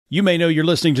You may know you're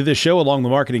listening to this show along the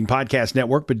Marketing Podcast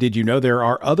Network, but did you know there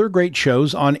are other great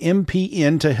shows on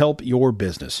MPN to help your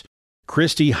business?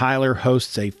 Christy Heiler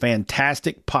hosts a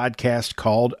fantastic podcast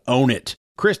called Own It.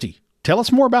 Christy, tell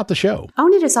us more about the show.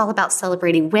 Own It is all about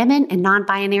celebrating women and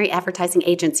non-binary advertising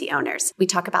agency owners. We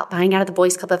talk about buying out of the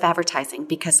Boys Club of Advertising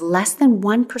because less than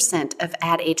 1% of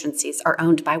ad agencies are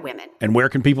owned by women. And where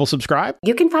can people subscribe?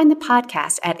 You can find the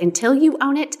podcast at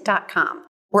untilyouownit.com.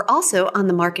 We're also on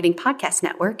the Marketing Podcast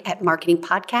Network at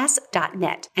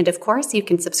marketingpodcast.net. And of course, you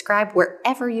can subscribe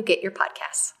wherever you get your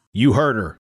podcasts. You heard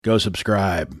her. Go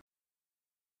subscribe.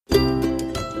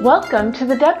 Welcome to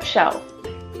The Deb Show.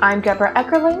 I'm Deborah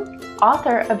Eckerling,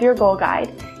 author of Your Goal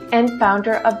Guide and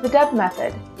founder of the Deb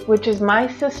Method, which is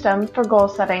my system for goal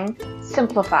setting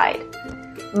simplified.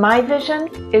 My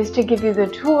vision is to give you the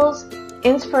tools,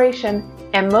 inspiration,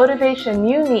 and motivation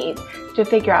you need to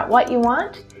figure out what you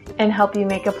want and help you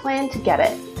make a plan to get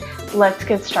it. Let's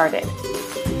get started.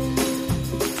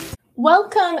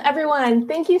 Welcome, everyone.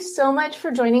 Thank you so much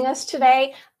for joining us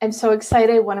today. I'm so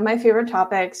excited. One of my favorite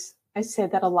topics. I say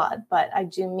that a lot, but I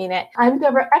do mean it. I'm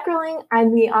Deborah Eckerling.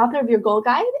 I'm the author of Your Goal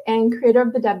Guide and creator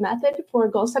of the Deb Method for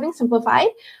Goal Setting Simplified.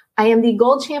 I am the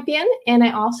goal champion, and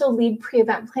I also lead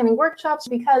pre-event planning workshops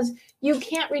because you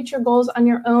can't reach your goals on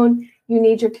your own. You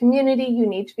need your community. You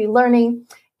need to be learning.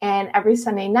 And every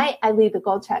Sunday night, I lead the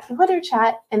Goal Chat Twitter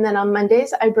chat. And then on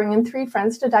Mondays, I bring in 3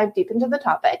 friends to dive deep into the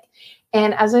topic.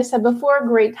 And as I said before,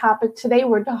 great topic today.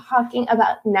 We're talking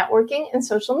about networking and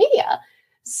social media.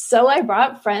 So I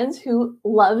brought friends who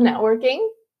love networking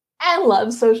and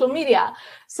love social media.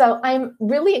 So I'm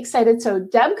really excited. So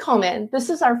Deb Coman, this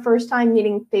is our first time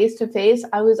meeting face-to-face.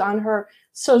 I was on her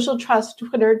Social Trust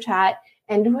Twitter chat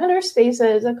and Twitter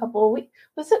Spaces a couple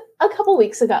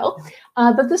weeks ago.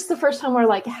 But this is the first time we're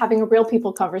like having a real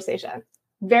people conversation.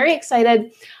 Very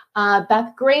excited.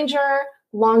 Beth Granger,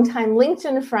 longtime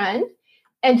LinkedIn friend,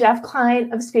 and Jeff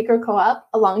Klein of Speaker Co-op,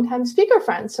 a longtime speaker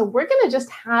friend. So we're going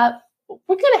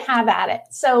to have at it.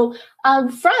 So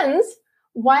friends,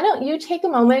 why don't you take a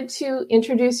moment to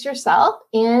introduce yourself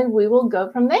and we will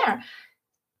go from there.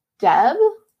 Deb,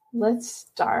 let's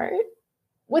start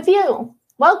with you.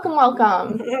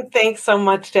 Welcome. Thanks so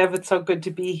much, Deb. It's so good to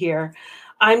be here.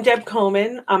 I'm Deb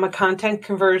Coman. I'm a content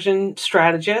conversion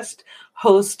strategist,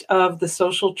 host of the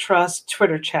Social Trust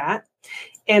Twitter chat,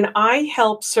 and I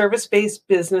help service-based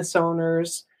business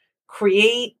owners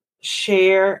create,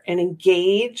 share, and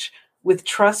engage with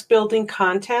trust-building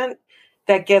content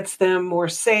that gets them more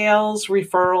sales,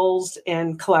 referrals,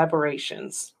 and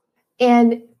collaborations.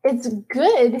 And it's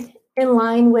good in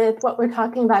line with what we're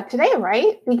talking about today,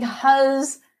 right?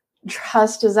 Because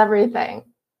trust is everything.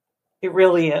 It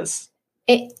really is.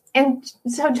 And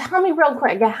so tell me real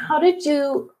quick, how did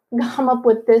you come up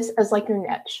with this as like your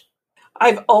niche?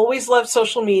 I've always loved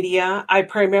social media. I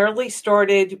primarily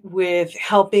started with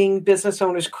helping business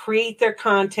owners create their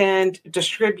content,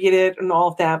 distribute it, and all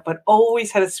of that, but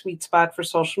always had a sweet spot for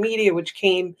social media, which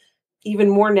came even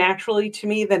more naturally to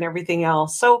me than everything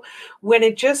else. So when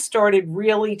it just started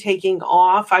really taking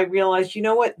off, I realized, you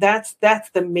know what, that's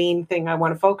the main thing I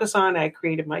want to focus on. I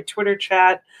created my Twitter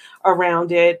chat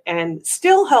around it and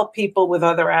still help people with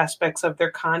other aspects of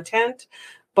their content.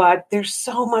 But there's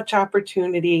so much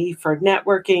opportunity for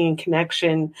networking and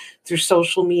connection through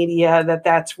social media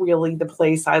that's really the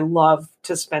place I love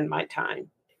to spend my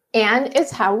time. And it's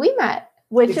how we met,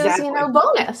 which exactly. is,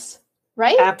 bonus.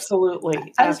 Right?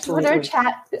 Absolutely. Us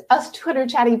Twitter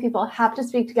chatting people have to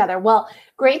speak together. Well,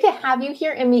 great to have you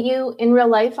here and meet you in real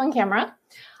life on camera.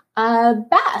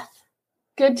 Beth,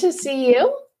 good to see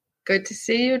you. Good to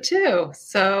see you too.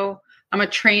 So I'm a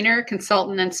trainer,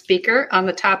 consultant, and speaker on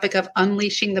the topic of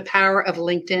unleashing the power of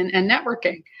LinkedIn and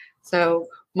networking. So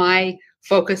my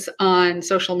focus on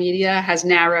social media has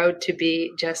narrowed to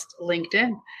be just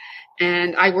LinkedIn.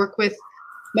 And I work with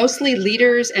mostly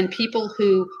leaders and people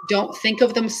who don't think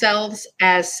of themselves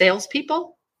as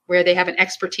salespeople, where they have an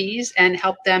expertise, and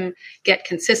help them get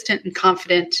consistent and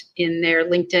confident in their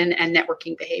LinkedIn and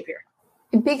networking behavior.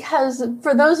 Because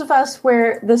for those of us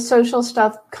where the social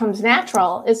stuff comes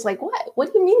natural, it's like, what?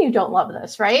 What do you mean you don't love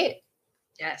this, right?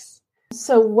 Yes.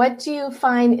 So what do you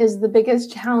find is the biggest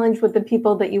challenge with the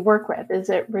people that you work with? Is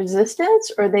it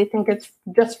resistance, or they think it's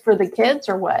just for the kids,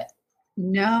 or what?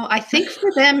 No, I think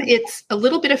for them, it's a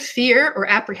little bit of fear or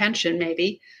apprehension,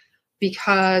 maybe,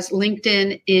 because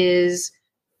LinkedIn is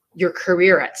your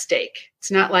career at stake.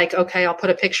 It's not like, okay, I'll put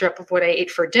a picture up of what I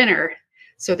ate for dinner.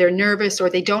 So they're nervous, or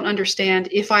they don't understand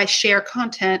if I share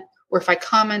content or if I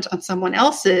comment on someone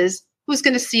else's, who's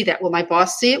going to see that? Will my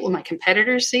boss see it? Will my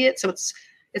competitors see it? So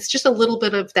it's just a little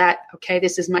bit of that, okay,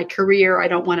 this is my career. I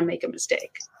don't want to make a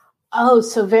mistake. Oh,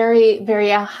 so very, very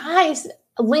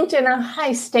LinkedIn, a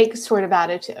high stakes sort of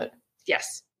attitude.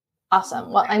 Yes.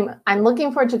 Awesome. Well, I'm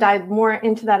looking forward to dive more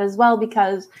into that as well,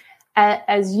 because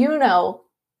as you know,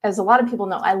 as a lot of people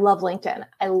know, I love LinkedIn.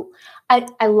 I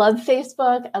love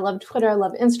Facebook. I love Twitter. I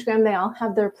love Instagram. They all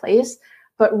have their place,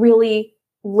 but really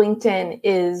LinkedIn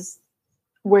is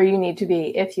where you need to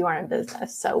be if you are in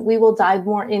business. So we will dive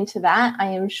more into that, I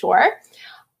am sure.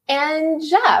 And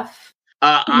Jeff.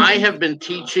 I have been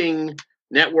teaching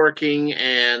networking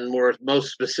and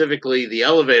most specifically the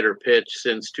elevator pitch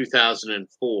since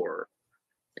 2004.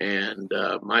 And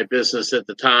my business at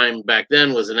the time back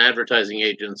then was an advertising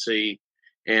agency,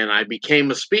 and I became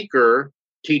a speaker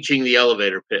teaching the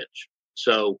elevator pitch.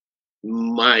 So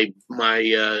my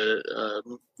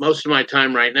most of my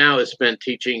time right now is spent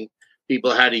teaching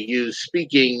people how to use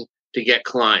speaking to get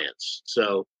clients.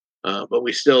 So, but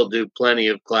we still do plenty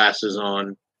of classes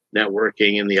on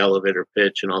networking and the elevator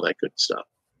pitch and all that good stuff.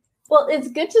 Well, it's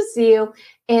good to see you.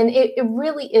 And it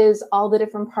really is all the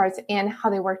different parts and how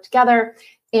they work together.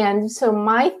 And so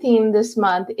my theme this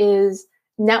month is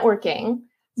networking.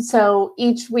 So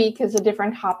each week is a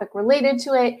different topic related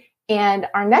to it. And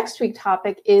our next week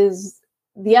topic is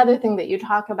the other thing that you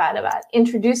talk about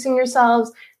introducing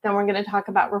yourselves. Then we're going to talk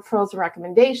about referrals and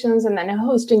recommendations, and then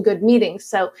hosting good meetings.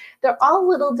 So they're all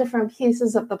little different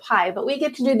pieces of the pie, but we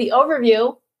get to do the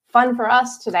overview, fun for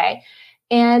us today.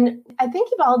 And I think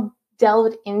you've all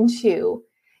delved into,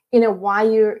 why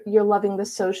you're loving the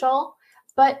social,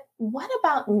 but what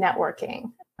about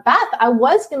networking? Beth, I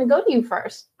was going to go to you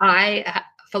first. I have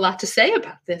a lot to say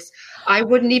about this. I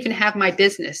wouldn't even have my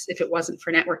business if it wasn't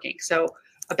for networking. So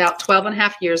about 12 and a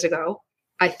half years ago,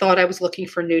 I thought I was looking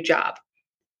for a new job.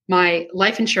 My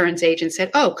life insurance agent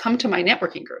said, "Oh, come to my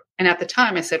networking group." And at the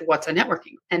time I said, "What's a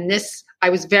networking?" And I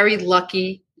was very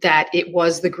lucky that it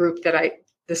was the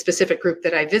specific group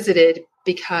that I visited,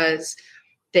 because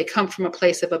they come from a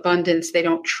place of abundance. They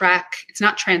don't track. It's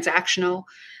not transactional.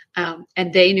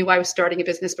 And they knew I was starting a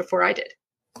business before I did.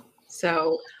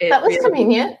 So that was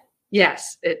convenient.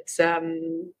 Yes. It's,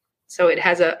 so it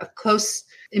has a close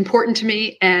important to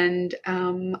me. And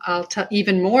I'll tell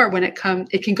even more when it can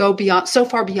go so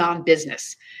far beyond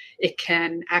business. It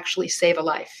can actually save a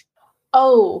life.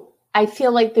 Oh, I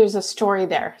feel like there's a story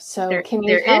there. So can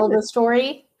you tell the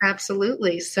story?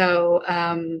 Absolutely. So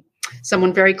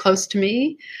someone very close to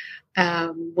me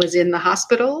was in the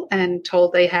hospital and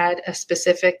told they had a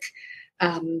specific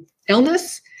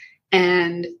illness.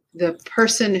 And the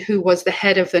person who was the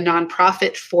head of the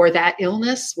nonprofit for that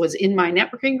illness was in my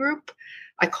networking group.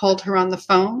 I called her on the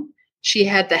phone. She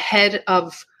had the head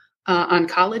of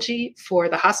oncology for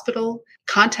the hospital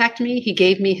contact me. He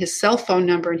gave me his cell phone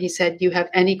number and he said, "You have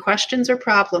any questions or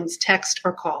problems, text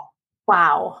or call."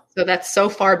 Wow. So that's so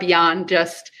far beyond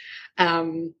just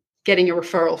getting a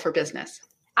referral for business.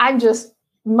 I'm just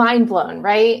mind blown,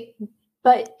 right?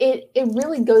 But it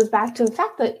really goes back to the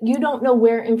fact that you don't know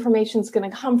where information is going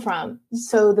to come from.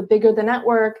 So the bigger the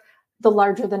network, the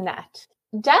larger the net.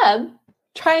 Deb,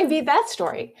 try and beat that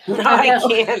story. No, I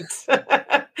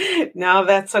can't. No,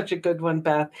 that's such a good one,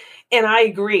 Beth. And I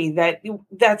agree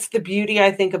that's the beauty,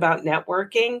 I think, about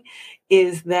networking,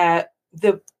 is that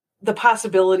the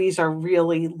possibilities are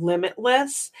really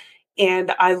limitless.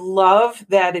 And I love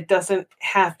that it doesn't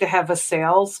have to have a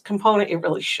sales component. It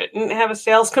really shouldn't have a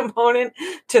sales component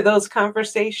to those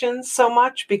conversations so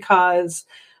much, because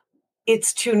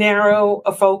it's too narrow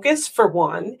a focus, for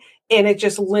one, and it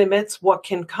just limits what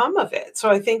can come of it. So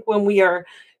I think when we are,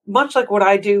 much like what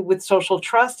I do with social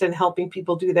trust and helping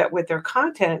people do that with their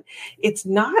content, it's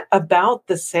not about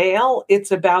the sale,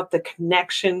 it's about the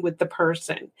connection with the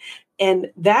person.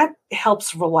 And that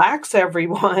helps relax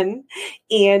everyone.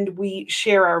 And we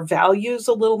share our values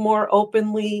a little more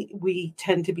openly. We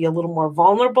tend to be a little more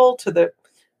vulnerable to the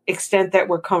extent that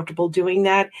we're comfortable doing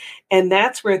that. And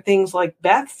that's where things like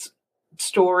Beth's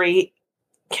story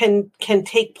can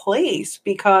take place,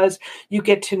 because you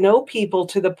get to know people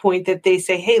to the point that they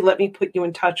say, "Hey, let me put you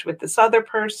in touch with this other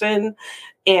person."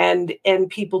 And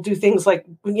people do things like,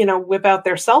 whip out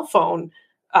their cell phone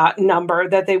number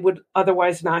that they would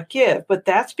otherwise not give. But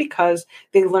that's because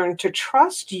they learn to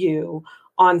trust you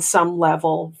on some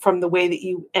level from the way that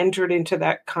you entered into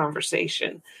that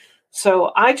conversation.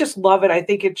 So I just love it. I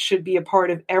think it should be a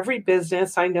part of every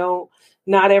business. I know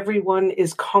not everyone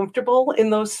is comfortable in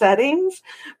those settings,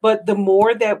 but the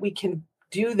more that we can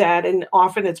do that, and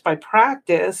often it's by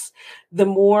practice, the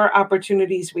more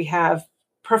opportunities we have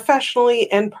professionally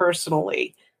and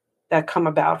personally that come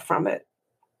about from it.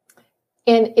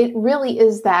 And it really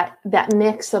is that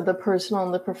mix of the personal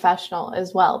and the professional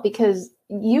as well, because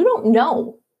you don't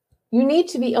know you need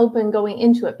to be open going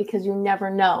into it because you never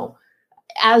know,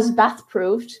 as Beth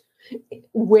proved,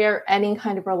 where any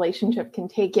kind of relationship can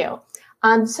take you.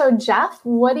 So Jeff,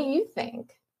 what do you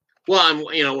think? Well,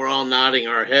 we're all nodding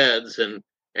our heads, and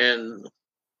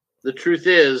the truth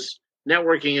is,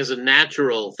 networking is a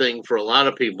natural thing for a lot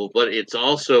of people, but it's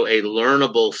also a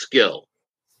learnable skill.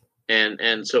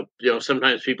 And so,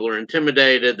 sometimes people are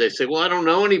intimidated. They say, well, I don't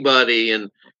know anybody.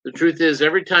 And the truth is,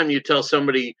 every time you tell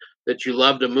somebody that you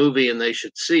loved a movie and they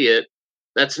should see it,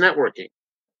 that's networking.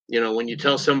 When you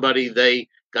tell somebody they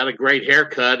got a great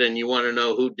haircut and you want to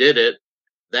know who did it,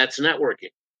 that's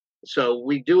networking. So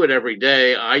we do it every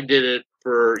day. I did it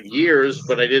for years,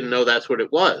 but I didn't know that's what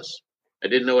it was. I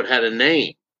didn't know it had a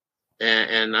name.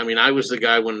 And I was the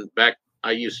guy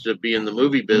I used to be in the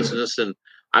movie business, and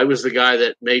I was the guy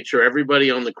that made sure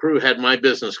everybody on the crew had my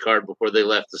business card before they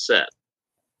left the set.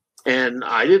 And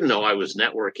I didn't know I was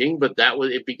networking, but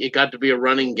it got to be a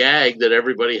running gag that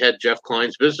everybody had Jeff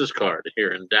Klein's business card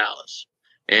here in Dallas.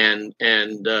 And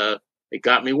it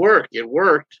got me work. It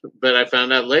worked, but I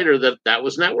found out later that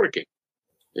was networking,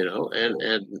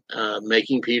 and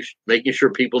making sure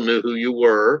people knew who you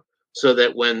were, so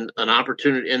that when an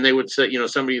opportunity, and they would say,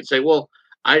 somebody would say, well,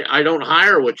 I don't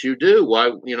hire what you do. Why,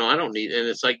 I don't need, and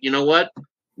it's like, you know what?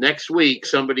 Next week,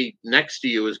 somebody next to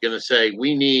you is going to say,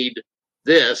 we need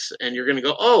this. And you're going to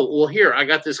go, oh, well, here, I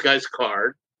got this guy's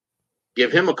card.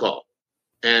 Give him a call.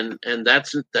 And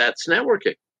that's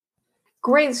networking.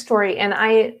 Great story. And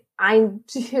I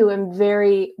too am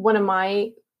one of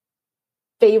my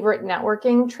favorite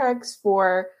networking tricks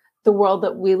for the world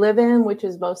that we live in, which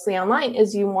is mostly online,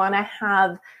 is you want to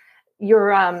have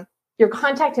your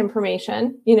contact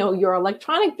information, your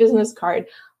electronic business card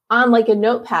on like a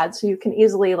notepad, so you can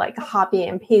easily like copy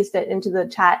and paste it into the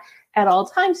chat at all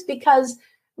times, because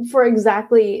for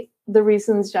exactly the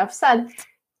reasons Jeff said,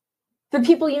 the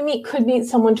people you meet could meet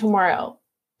someone tomorrow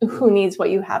who needs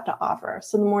what you have to offer.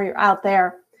 So the more you're out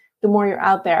there, the more you're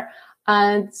out there.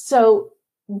 And so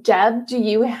Deb, do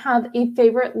you have a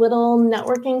favorite little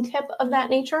networking tip of that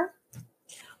nature?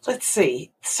 Let's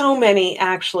see. So many,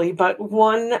 actually, but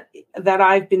one that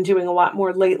I've been doing a lot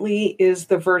more lately is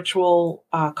the virtual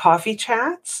coffee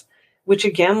chats, which,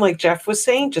 again, like Jeff was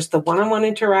saying, just the one-on-one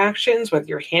interactions, whether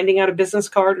you're handing out a business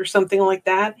card or something like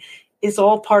that, is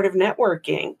all part of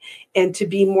networking. And to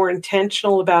be more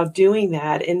intentional about doing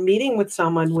that and meeting with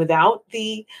someone without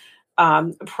the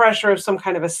pressure of some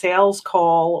kind of a sales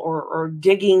call or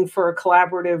digging for a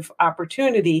collaborative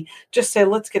opportunity, just say,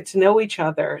 let's get to know each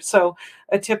other. So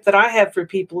a tip that I have for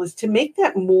people is to make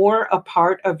that more a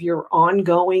part of your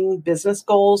ongoing business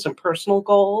goals and personal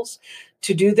goals,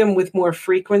 to do them with more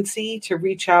frequency, to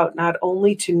reach out not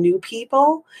only to new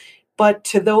people, but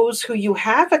to those who you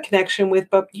have a connection with,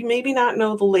 but you maybe not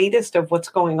know the latest of what's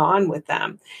going on with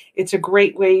them. It's a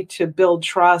great way to build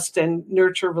trust and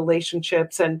nurture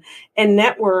relationships and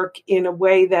network in a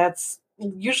way that's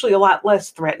usually a lot less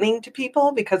threatening to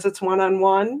people, because it's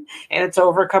one-on-one and it's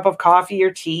over a cup of coffee or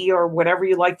tea or whatever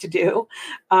you like to do.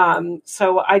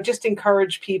 So I just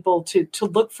encourage people to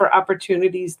look for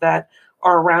opportunities that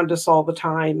are around us all the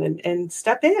time and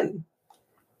step in.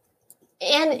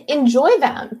 And enjoy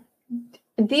them.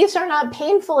 These are not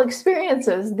painful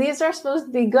experiences. These are supposed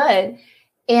to be good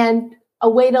and a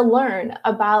way to learn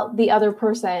about the other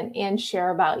person and share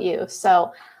about you.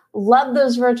 So love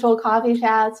those virtual coffee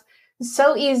chats.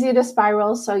 So easy to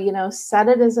spiral. So, set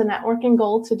it as a networking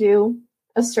goal to do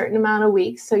a certain amount of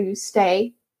weeks so you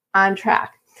stay on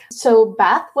track. So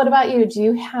Beth, what about you? Do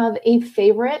you have a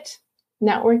favorite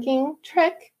networking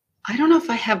trick? I don't know if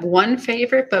I have one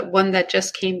favorite, but one that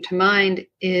just came to mind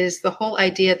is the whole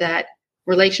idea that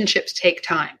relationships take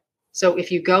time. So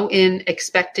if you go in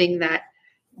expecting that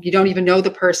you don't even know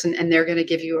the person and they're going to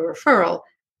give you a referral,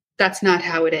 that's not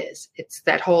how it is. It's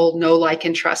that whole know, like,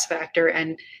 and trust factor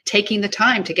and taking the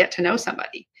time to get to know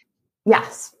somebody.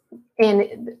 Yes.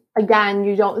 And again,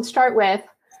 you don't start with,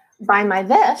 buy my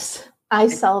this, I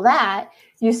sell that.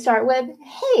 You start with,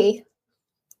 hey,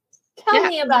 tell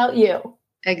me about you.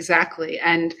 Exactly.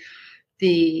 And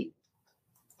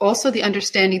also the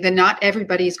understanding that not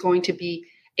everybody is going to be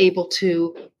able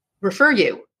to refer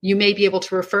you. You may be able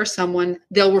to refer someone,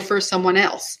 they'll refer someone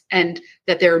else, and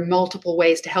that there are multiple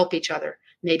ways to help each other.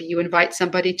 Maybe you invite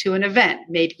somebody to an event.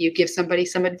 Maybe you give somebody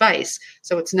some advice.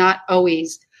 So it's not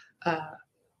always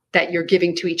that you're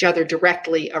giving to each other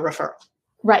directly a referral.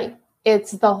 Right.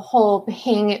 It's the whole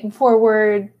paying it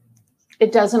forward.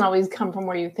 It doesn't always come from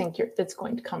where you think it's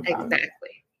going to come from. Exactly.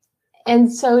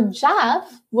 And so,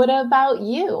 Jeff, what about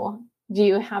you? Do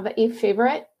you have a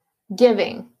favorite?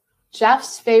 Giving.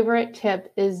 Jeff's favorite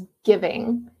tip is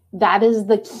giving. That is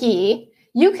the key.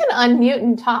 You can unmute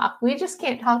and talk. We just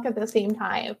can't talk at the same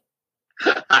time.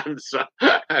 I'm sorry.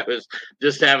 I was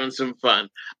just having some fun.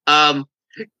 I'm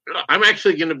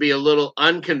actually going to be a little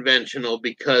unconventional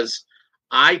because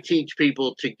I teach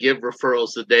people to give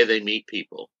referrals the day they meet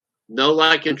people. Know,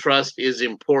 like, and trust is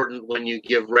important when you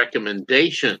give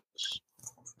recommendations,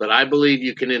 but I believe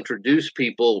you can introduce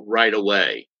people right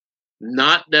away,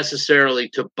 not necessarily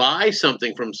to buy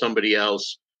something from somebody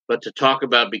else, but to talk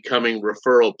about becoming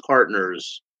referral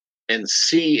partners and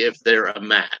see if they're a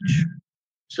match.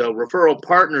 So referral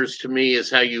partners to me is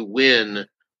how you win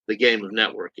the game of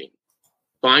networking.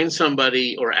 Find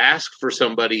somebody or ask for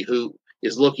somebody who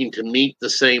is looking to meet the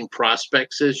same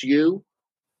prospects as you,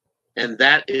 and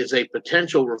that is a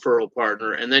potential referral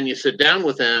partner. And then you sit down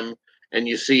with them and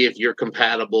you see if you're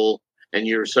compatible and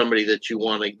you're somebody that you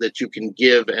want to, that you can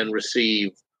give and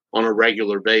receive on a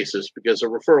regular basis, because a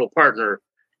referral partner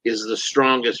is the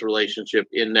strongest relationship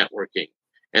in networking.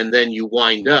 And then you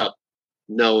wind up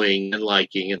knowing and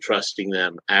liking and trusting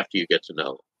them after you get to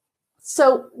know them.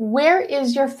 So where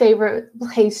is your favorite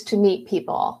place to meet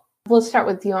people? We'll start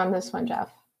with you on this one, Jeff.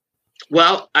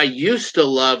 Well, I used to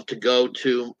love to go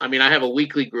to, I have a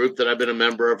weekly group that I've been a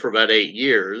member of for about 8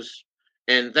 years.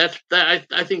 And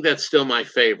I think that's still my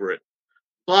favorite.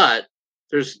 But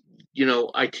there's,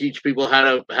 I teach people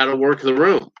how to work the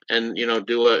room and,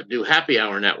 do happy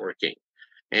hour networking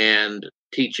and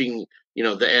teaching,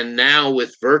 and now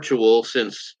with virtual,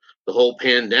 since the whole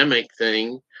pandemic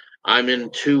thing, I'm in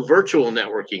 2 virtual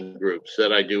networking groups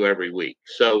that I do every week.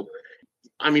 So,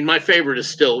 my favorite is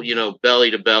still,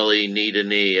 belly to belly, knee to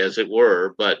knee, as it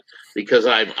were. But because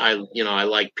I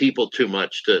like people too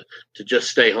much to just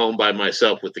stay home by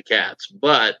myself with the cats.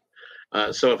 But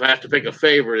so if I have to pick a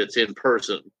favorite, it's in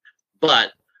person.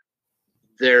 But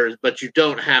you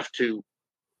don't have to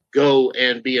go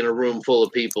and be in a room full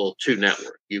of people to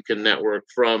network. You can network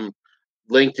from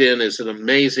LinkedIn is an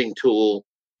amazing tool,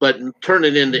 but turn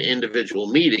it into individual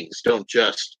meetings. Don't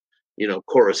just,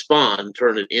 correspond.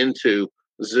 Turn it into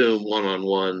Zoom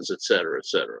one-on-ones, et cetera, et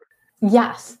cetera.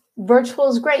 Yes, virtual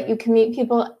is great. You can meet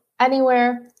people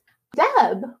anywhere.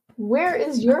 Deb, where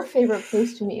is your favorite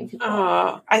place to meet people?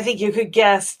 I think you could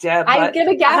guess, Deb. I'm going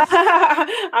to guess.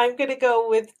 I'm going to go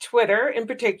with Twitter in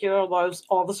particular.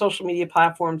 All the social media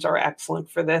platforms are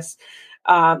excellent for this.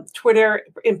 Twitter,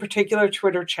 in particular,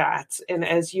 Twitter chats. And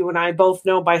as you and I both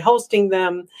know, by hosting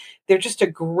them, they're just a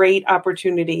great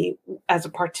opportunity as a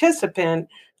participant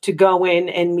to go in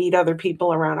and meet other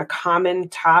people around a common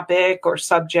topic or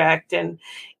subject and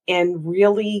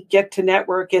really get to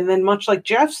network. And then much like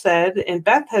Jeff said, and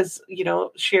Beth has,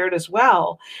 shared as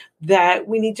well, that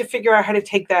we need to figure out how to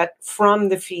take that from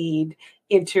the feed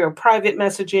into a private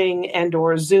messaging and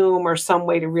or Zoom or some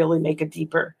way to really make a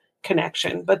deeper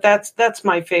connection. But that's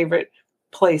my favorite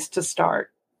place to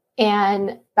start.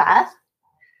 And Beth?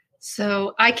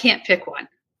 So I can't pick one.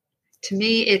 To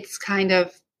me, it's kind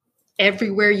of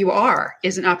everywhere you are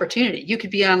is an opportunity. You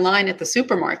could be online at the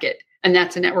supermarket, and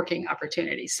that's a networking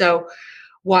opportunity. So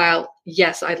while,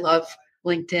 yes, I love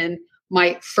LinkedIn,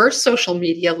 my first social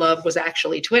media love was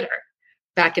actually Twitter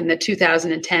back in the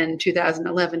 2010,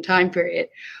 2011 time period.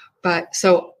 But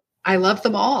so I love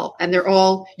them all, and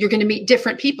you're going to meet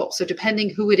different people. So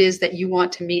depending who it is that you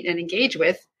want to meet and engage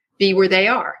with, be where they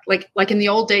are. Like in the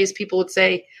old days, people would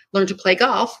say, learn to play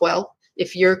golf. Well,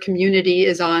 if your community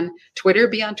is on Twitter,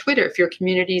 be on Twitter. If your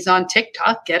community is on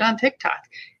TikTok, get on TikTok.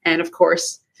 And of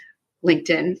course,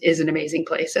 LinkedIn is an amazing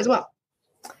place as well.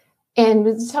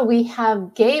 And so we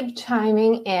have Gabe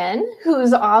chiming in,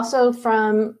 who's also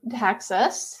from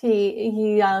Texas.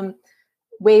 He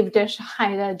waved a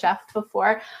hi to Jeff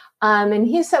before. And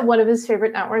he said one of his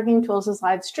favorite networking tools is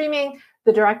live streaming.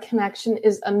 The direct connection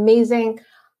is amazing.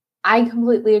 I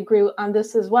completely agree on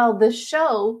this as well. This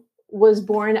show was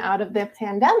born out of the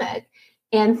pandemic.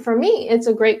 And for me, it's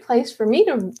a great place for me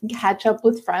to catch up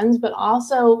with friends, but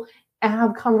also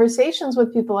have conversations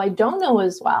with people I don't know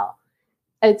as well.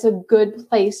 It's a good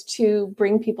place to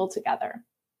bring people together.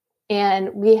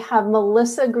 And we have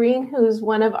Melissa Green, who's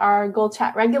one of our Gold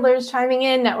Chat regulars, chiming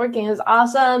in. Networking is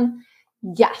awesome.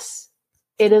 Yes,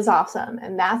 it is awesome.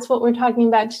 And that's what we're talking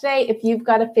about today. If you've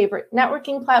got a favorite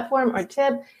networking platform or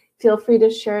tip, feel free to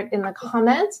share it in the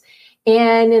comments.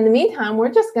 And in the meantime,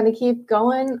 we're just going to keep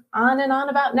going on and on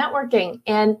about networking.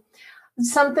 And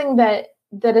something that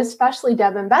especially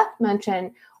Deb and Beth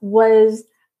mentioned was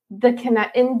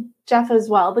and Jeff as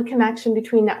well, the connection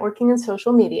between networking and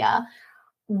social media.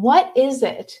 What is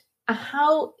it?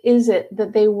 How is it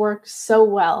that they work so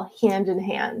well hand in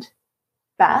hand?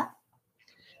 Beth?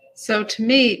 So to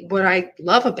me, what I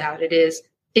love about it is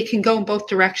it can go in both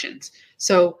directions.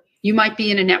 So You might be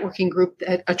in a networking group,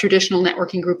 a traditional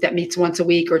networking group that meets once a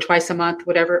week or twice a month,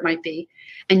 whatever it might be.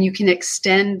 And you can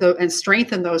extend and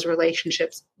strengthen those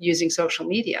relationships using social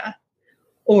media.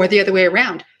 Or the other way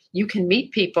around, you can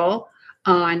meet people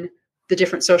on the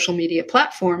different social media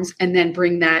platforms and then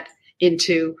bring that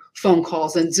into phone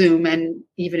calls and Zoom and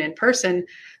even in person.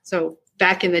 So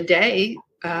back in the day,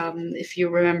 if you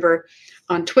remember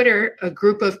on Twitter, a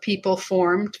group of people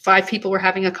formed, 5 people were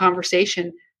having a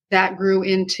conversation that grew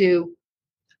into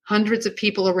hundreds of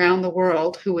people around the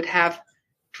world who would have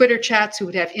Twitter chats, who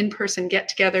would have in-person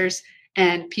get-togethers,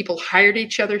 and people hired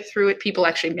each other through it. People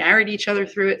actually married each other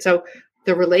through it. So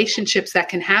the relationships that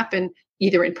can happen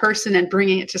either in person and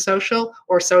bringing it to social,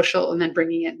 or social and then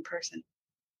bringing it in person.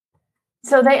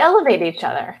 So they elevate each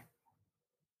other.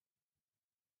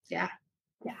 Yeah.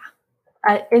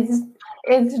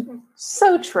 It's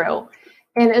so true.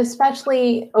 And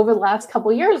especially over the last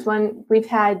couple of years when we've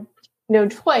had no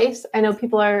choice. I know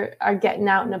people are getting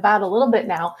out and about a little bit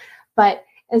now, but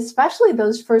especially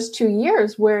those first 2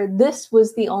 years where this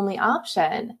was the only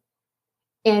option.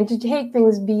 And to take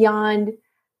things beyond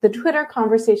the Twitter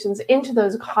conversations into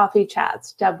those coffee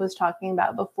chats Deb was talking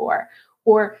about before,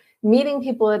 or meeting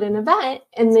people at an event,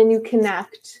 and then you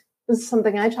connect. This is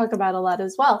something I talk about a lot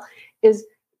as well, is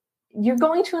you're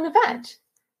going to an event,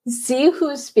 see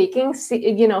who's speaking,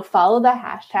 follow the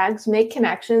hashtags, make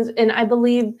connections. And I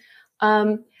believe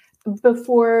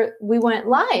before we went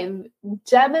live,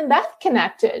 Deb and Beth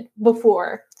connected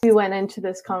before we went into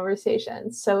this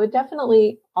conversation. So it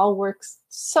definitely all works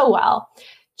so well.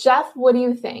 Jeff, what do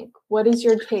you think? What is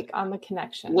your take on the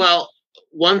connection? Well,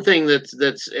 one thing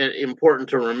that's important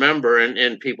to remember,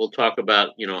 and people talk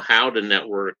about, how to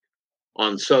network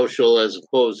on social as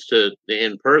opposed to the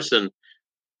in person.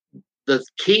 The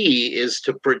key is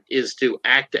to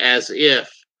act as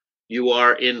if you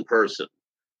are in person.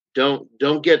 Don't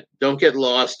get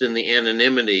lost in the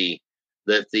anonymity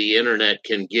that the internet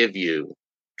can give you.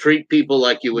 Treat people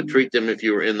like you would treat them if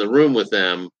you were in the room with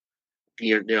them.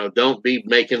 Don't be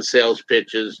making sales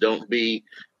pitches. Don't be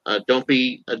a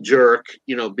jerk.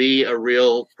 Be a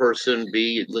real person.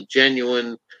 Be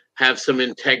genuine. Have some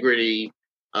integrity.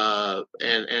 Because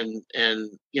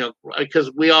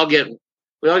we all get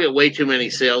way too many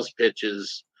sales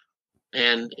pitches,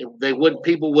 and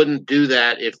people wouldn't do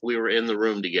that if we were in the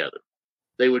room together.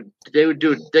 They would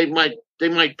do it. They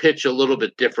might pitch a little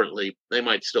bit differently. They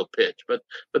might still pitch, but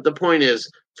the point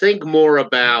is, think more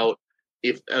about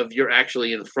if you're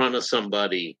actually in front of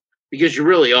somebody, because you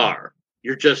really are.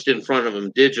 You're just in front of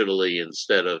them digitally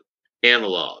instead of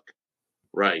analog,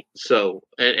 right? So,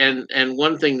 and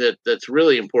one thing that's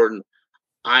really important,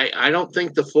 I don't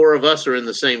think the 4 of us are in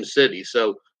the same city,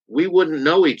 so we wouldn't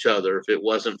know each other if it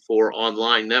wasn't for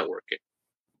online networking.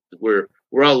 We're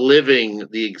all living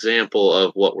the example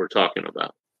of what we're talking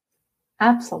about.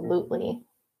 Absolutely.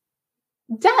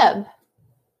 Deb,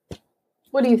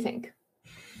 what do you think?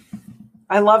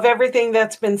 I love everything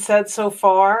that's been said so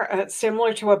far.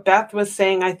 Similar to what Beth was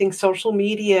saying, I think social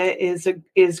media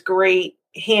is great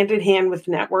hand in hand with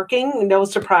networking. No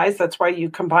surprise, that's why you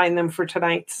combine them for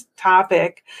tonight's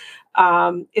topic.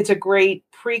 It's a great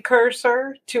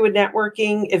precursor to a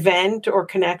networking event or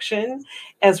connection,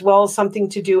 as well as something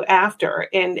to do after.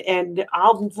 And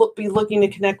I'll be looking to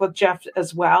connect with Jeff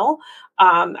as well.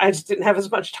 I just didn't have as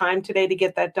much time today to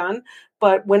get that done.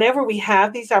 But whenever we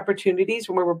have these opportunities,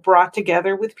 when we're brought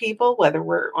together with people, whether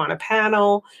we're on a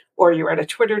panel or you're at a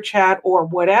Twitter chat or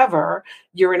whatever,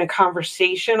 you're in a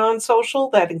conversation on social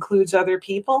that includes other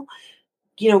people,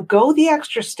 go the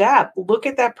extra step, look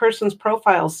at that person's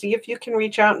profile, see if you can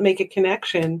reach out and make a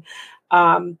connection,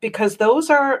 because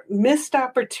those are missed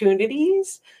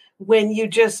opportunities when you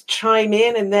just chime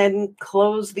in and then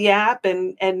close the app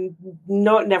and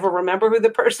never remember who the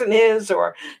person is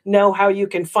or know how you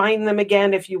can find them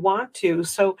again if you want to.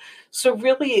 So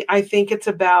really, I think it's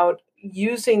about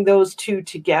using those two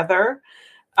together.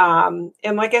 And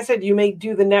like I said, you may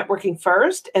do the networking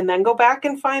first and then go back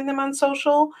and find them on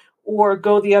social, or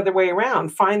go the other way around,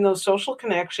 find those social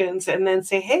connections and then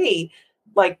say, hey,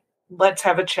 let's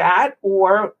have a chat.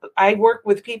 Or I work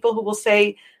with people who will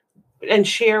say and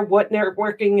share what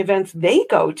networking events they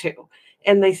go to.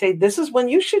 And they say, this is when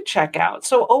you should check out.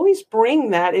 So always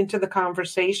bring that into the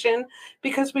conversation,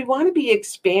 because we want to be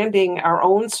expanding our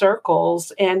own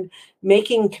circles and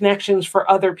making connections for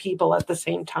other people at the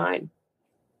same time.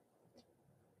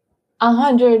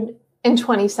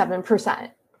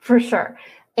 127% for sure.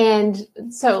 And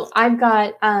so I've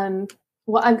got my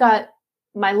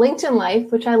LinkedIn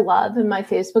life, which I love, and my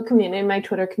Facebook community, and my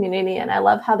Twitter community, and I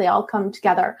love how they all come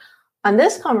together on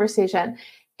this conversation.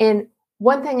 And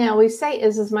one thing I always say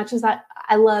is, as much as I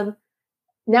I love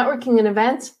networking and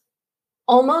events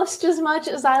almost as much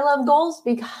as I love goals,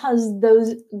 because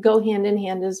those go hand in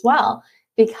hand as well,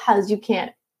 because you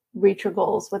can't reach your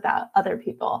goals without other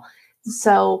people.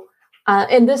 So,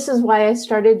 and this is why I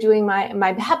started doing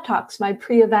my pep talks, my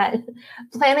pre-event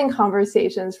planning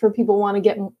conversations for people who want to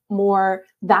get more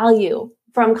value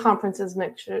from conferences,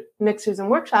 mixers, and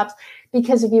workshops.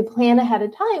 Because if you plan ahead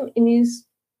of time and you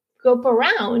scope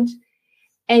around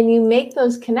and you make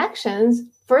those connections,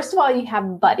 first of all, you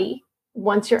have buddy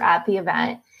once you're at the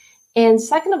event. And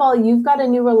second of all, you've got a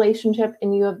new relationship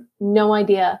and you have no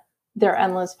idea there are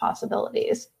endless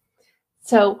possibilities.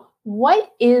 So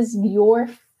what is your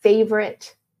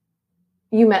favorite,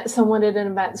 you met someone at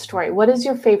an event story? What is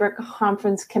your favorite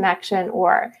conference connection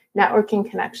or networking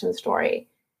connection story?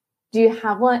 Do you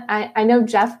have one? I know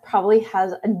Jeff probably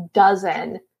has a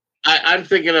dozen. I'm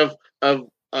thinking of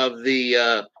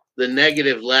the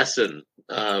negative lesson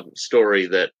story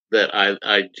that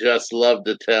I just love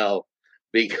to tell,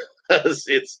 because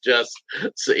it's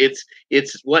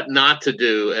what not to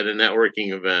do at a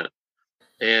networking event.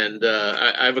 And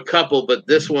I have a couple, but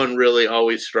this one really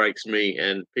always strikes me,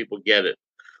 and people get it.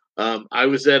 I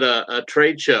was at a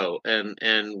trade show,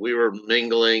 and we were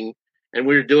mingling, and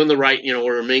we were doing the right, we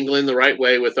were mingling the right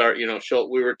way with our,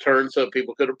 we were turned so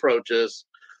people could approach us.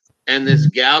 And this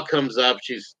gal comes up,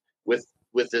 she's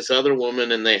with this other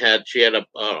woman, and she had a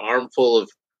armful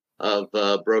of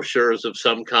brochures of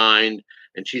some kind,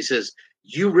 and she says,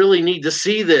 "You really need to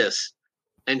see this."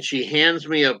 And she hands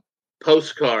me a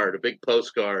postcard, a big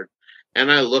postcard,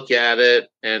 and I look at it,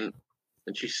 and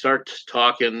she starts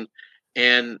talking,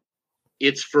 and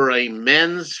it's for a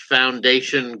men's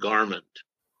foundation garment,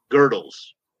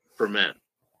 girdles for men.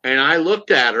 And I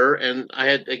looked at her, and I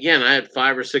had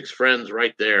 5 or 6 friends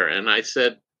right there, and I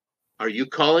said, "Are you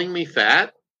calling me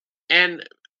fat?" And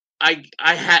I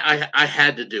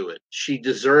had to do it. She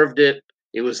deserved it.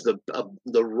 It was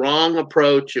the wrong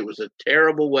approach. It was a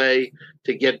terrible way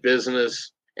to get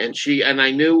business. And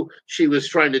I knew she was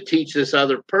trying to teach this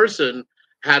other person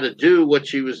how to do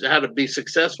how to be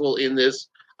successful in this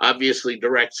obviously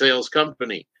direct sales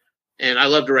company. And I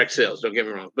love direct sales, don't get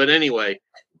me wrong. But anyway,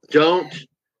 don't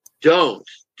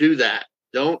do that.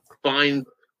 Don't find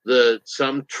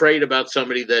some trait about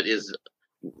somebody that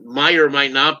might or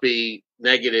might not be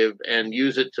negative and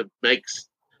use it to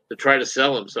try to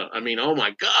sell them. So, oh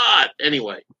my God.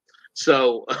 Anyway,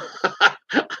 so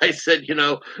I said,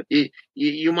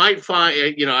 you might find,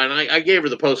 and I gave her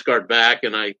the postcard back,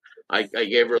 and I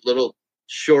gave her a little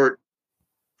short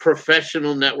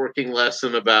professional networking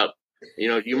lesson about,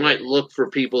 you might look for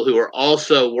people who are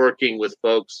also working with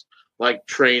folks like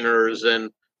trainers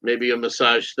and maybe a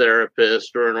massage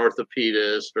therapist or an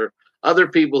orthopedist or other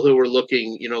people who are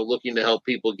looking to help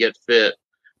people get fit,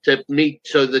 to meet,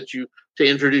 so that to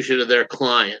introduce you to their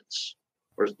clients,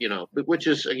 or, which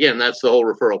is, again, that's the whole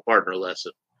referral partner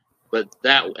lesson. But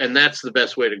that's the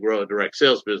best way to grow a direct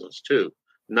sales business too,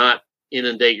 not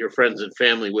inundate your friends and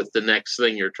family with the next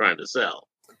thing you're trying to sell.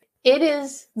 It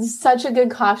is such a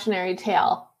good cautionary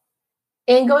tale.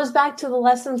 It goes back to the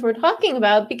lessons we're talking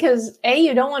about, because A,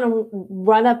 you don't want to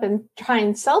run up and try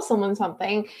and sell someone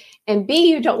something, and B,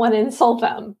 you don't want to insult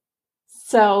them.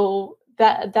 So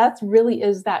that really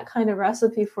is that kind of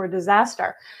recipe for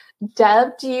disaster.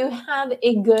 Deb, do you have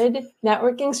a good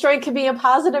networking story? It could be a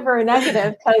positive or a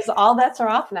negative, because all bets are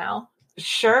off now.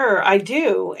 Sure, I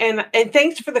do. And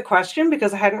thanks for the question,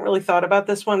 because I hadn't really thought about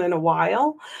this one in a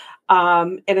while.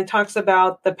 And it talks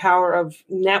about the power of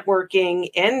networking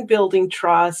and building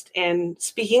trust and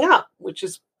speaking up, which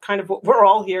is kind of what we're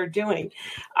all here doing.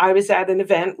 I was at an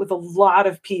event with a lot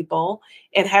of people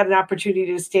and had an opportunity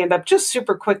to stand up just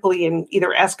super quickly and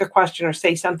either ask a question or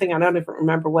say something. I don't even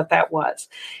remember what that was.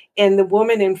 And the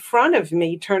woman in front of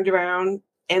me turned around,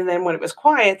 and then when it was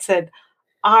quiet, said,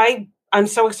 I'm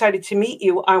so excited to meet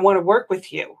you. I want to work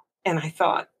with you. And I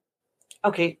thought,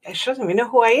 okay, she doesn't even know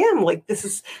who I am. Like,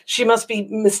 she must be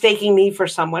mistaking me for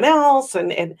someone else.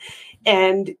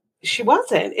 And she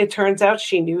wasn't. It turns out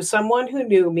she knew someone who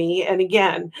knew me. And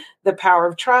again, the power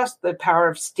of trust, the power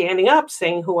of standing up,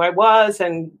 saying who I was,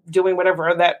 and doing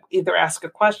whatever, that either ask a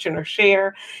question or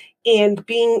share, and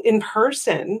being in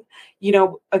person,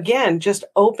 again, just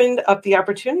opened up the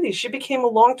opportunity. She became a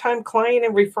longtime client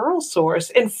and referral source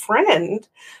and friend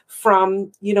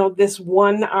from, this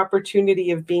one opportunity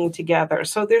of being together.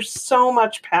 So there's so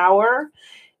much power,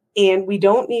 and we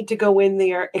don't need to go in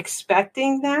there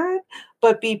expecting that,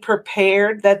 but be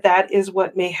prepared that is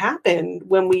what may happen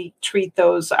when we treat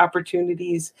those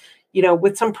opportunities,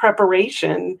 with some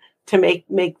preparation to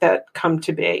make that come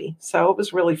to be. So it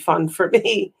was really fun for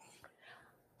me.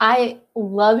 I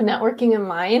love networking in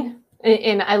mine.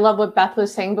 And I love what Beth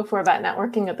was saying before about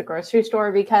networking at the grocery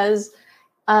store, because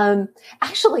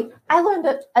actually I learned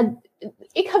that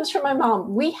it comes from my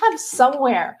mom. We have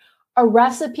somewhere a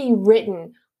recipe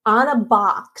written on a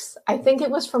box. I think it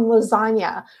was from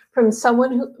lasagna from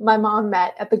someone who my mom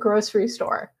met at the grocery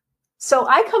store. So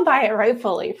I come by it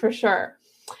rightfully, for sure.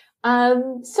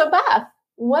 So Beth,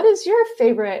 what is your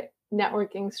favorite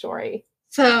networking story?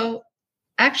 So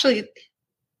actually,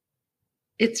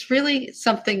 it's really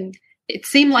something, it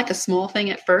seemed like a small thing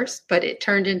at first, but it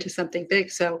turned into something big.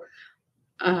 So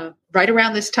right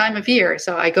around this time of year,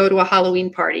 so I go to a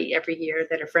Halloween party every year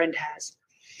that a friend has.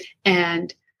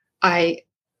 And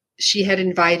she had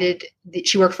invited,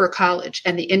 she worked for a college,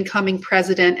 and the incoming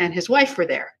president and his wife were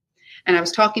there. And I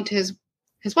was talking to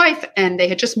his wife, and they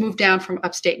had just moved down from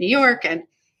upstate New York. And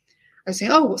I was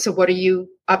saying, oh, so what are you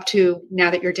up to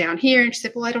now that you're down here? And she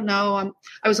said, well, I don't know.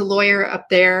 I was a lawyer up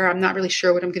there. I'm not really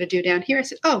sure what I'm going to do down here. I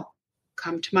said, oh,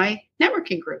 come to my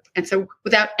networking group. And so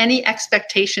without any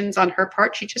expectations on her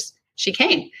part, she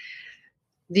came.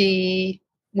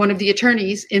 One of the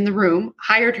attorneys in the room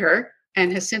hired her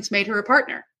and has since made her a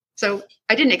partner. So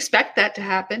I didn't expect that to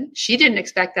happen. She didn't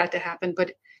expect that to happen,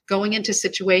 but going into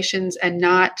situations and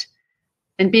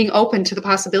being open to the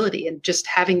possibility and just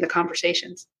having the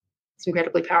conversations, it's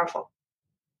incredibly powerful.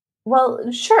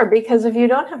 Well, sure, because if you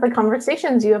don't have the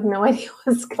conversations, you have no idea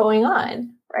what's going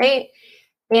on, right?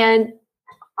 And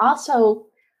also,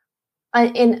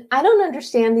 and I don't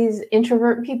understand these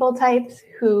introvert people types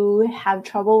who have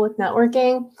trouble with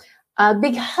networking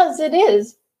because it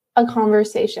is a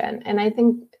conversation. And I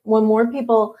think when more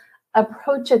people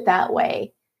approach it that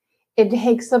way, it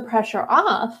takes the pressure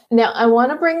off. Now, I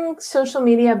want to bring social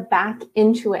media back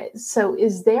into it. So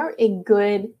is there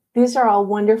these are all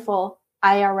wonderful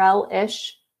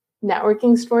IRL-ish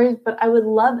networking stories, but I would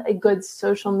love a good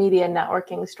social media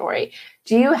networking story.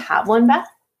 Do you have one, Beth?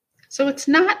 So it's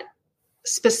not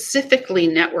specifically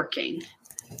networking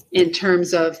in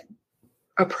terms of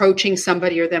approaching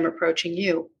somebody or them approaching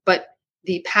you, but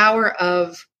the power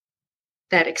of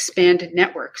that expanded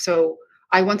network. So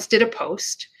I once did a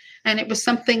post, and it was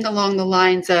something along the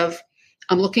lines of,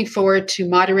 I'm looking forward to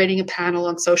moderating a panel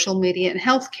on social media and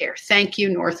healthcare. Thank you,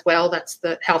 Northwell. That's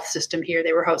the health system here.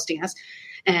 They were hosting us.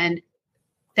 And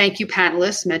thank you,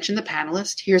 panelists. Mention the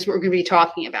panelist. Here's what we're going to be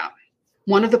talking about.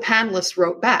 One of the panelists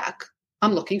wrote back,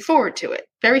 I'm looking forward to it.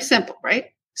 Very simple, right?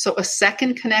 So a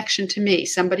second connection to me,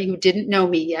 somebody who didn't know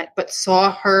me yet, but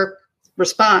saw her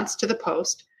response to the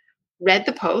post, read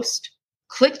the post,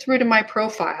 clicked through to my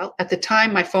profile. At the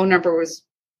time, my phone number was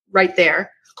right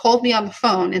there, called me on the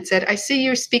phone and said, I see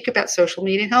you speak about social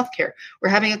media and healthcare. We're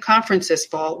having a conference this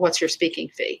fall. What's your speaking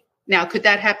fee? Now, could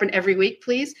that happen every week,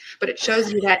 please? But it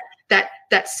shows you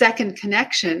that second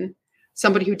connection,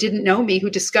 somebody who didn't know me, who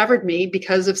discovered me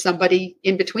because of somebody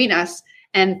in between us.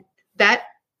 And that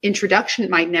introduction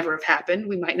might never have happened.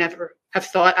 We might never have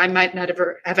thought, I might not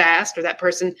have asked, or that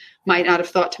person might not have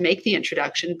thought to make the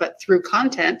introduction, but through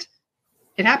content,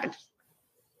 it happened.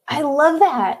 I love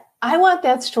that. I want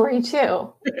that story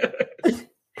too.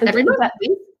 Every month.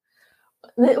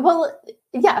 Well,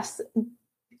 yes.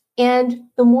 And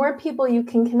the more people you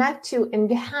can connect to and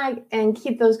tag and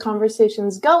keep those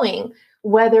conversations going,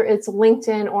 whether it's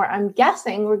LinkedIn or I'm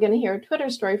guessing we're going to hear a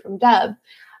Twitter story from Deb.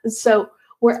 So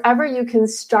wherever you can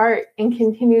start and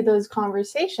continue those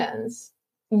conversations,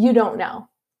 you don't know.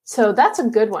 So that's a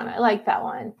good one. I like that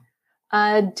one.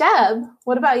 Deb,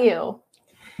 what about you?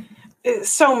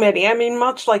 So many. I mean,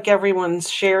 much like everyone's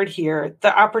shared here,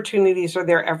 the opportunities are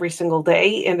there every single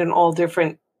day and in all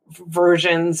different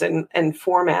versions and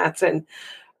formats. And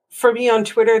for me on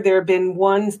Twitter, there have been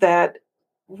ones that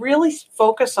really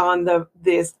focus on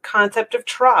this concept of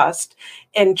trust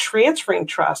and transferring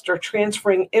trust or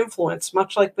transferring influence,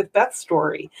 much like with Beth's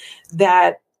story,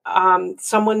 that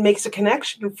someone makes a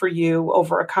connection for you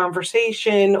over a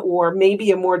conversation or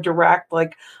maybe a more direct,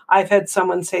 like I've had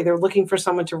someone say they're looking for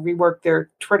someone to rework their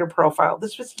Twitter profile.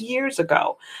 This was years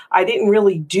ago. I didn't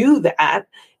really do that.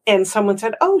 And someone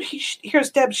said, oh,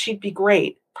 here's Deb. She'd be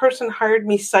great. Person hired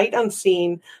me sight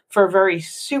unseen for a very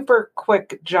super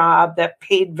quick job that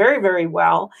paid very, very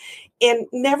well, and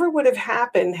never would have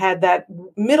happened had that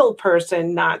middle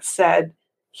person not said,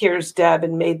 here's Deb,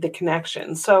 and made the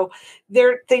connection. So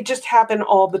they just happen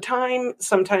all the time.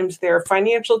 Sometimes they're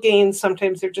financial gains.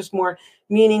 Sometimes they're just more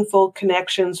meaningful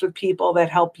connections with people that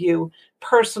help you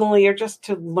personally or just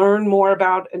to learn more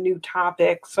about a new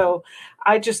topic. So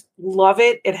I just love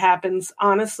it. It happens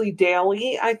honestly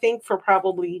daily, I think, for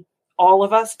probably all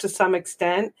of us to some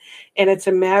extent. And it's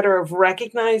a matter of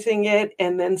recognizing it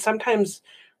and then sometimes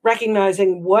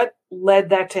recognizing what led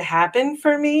that to happen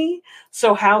for me.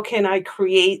 So how can I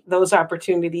create those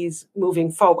opportunities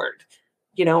moving forward?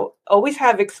 Always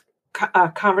have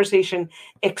conversation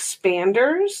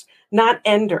expanders, not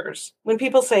enders. When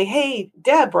people say, hey,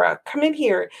 Deborah, come in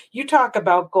here, you talk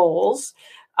about goals.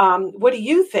 What do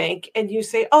you think? And you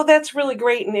say, oh, that's really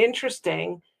great and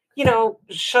interesting.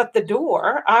 Shut the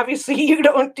door. Obviously, you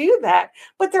don't do that.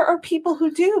 But there are people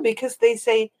who do, because they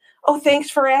say, oh, thanks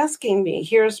for asking me.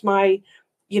 Here's my,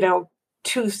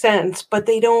 2 cents, but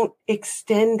they don't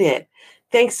extend it.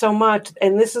 Thanks so much.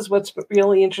 And this is what's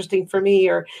really interesting for me.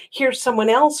 Or here's someone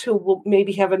else who will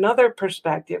maybe have another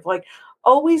perspective. Like,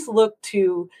 always look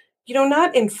to,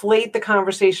 not inflate the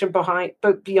conversation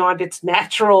but beyond its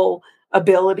natural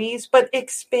abilities, but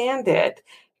expand it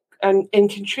and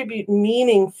contribute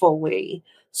meaningfully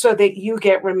so that you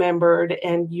get remembered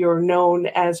and you're known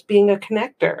as being a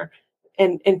connector.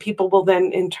 And people will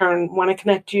then in turn want to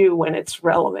connect you when it's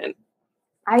relevant.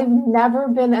 I've never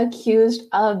been accused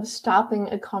of stopping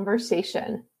a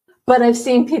conversation, but I've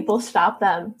seen people stop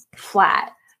them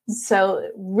flat. So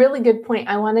really good point.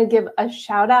 I want to give a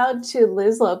shout out to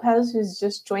Liz Lopez, who's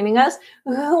just joining us,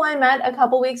 who I met a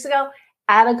couple weeks ago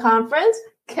at a conference,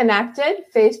 connected,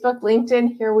 Facebook,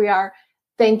 LinkedIn. Here we are.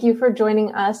 Thank you for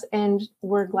joining us. And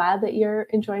we're glad that you're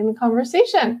enjoying the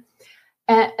conversation.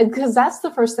 And because that's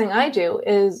the first thing I do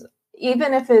is,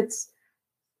 even if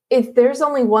there's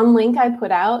only one link I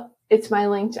put out, it's my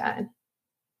LinkedIn,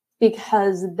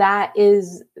 because that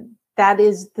is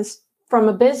this, from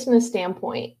a business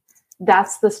standpoint,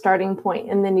 that's the starting point.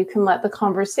 And then you can let the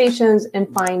conversations and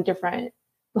find different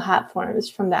platforms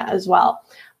from that as well.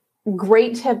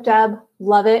 Great tip, Deb.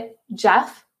 Love it.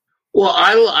 Jeff? Well,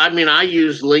 I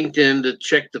use LinkedIn to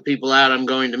check the people out I'm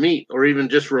going to meet, or even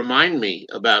just remind me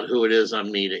about who it is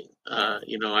I'm meeting.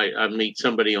 I meet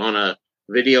somebody on a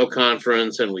video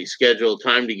conference and we schedule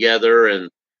time together, and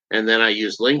then I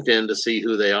use LinkedIn to see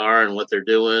who they are and what they're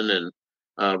doing, and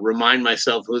remind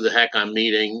myself who the heck I'm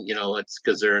meeting. It's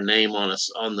because they're a name on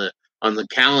the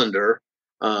calendar,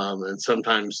 and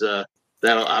sometimes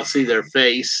I'll see their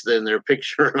face, then their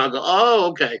picture, and I'll go, oh,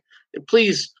 okay.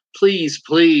 Please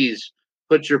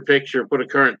put a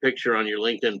current picture on your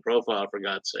LinkedIn profile, for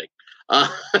God's sake,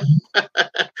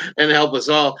 and help us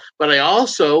all. But I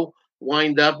also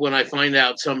wind up, when I find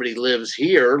out somebody lives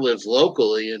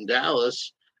locally in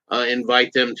Dallas,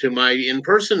 invite them to my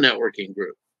in-person networking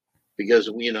group,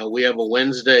 because we have a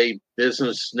Wednesday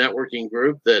business networking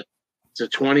group that it's a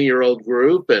 20-year-old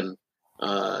group, and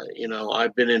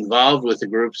I've been involved with the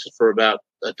groups for about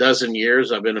a dozen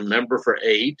years. I've been a member for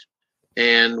 8.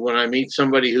 And when I meet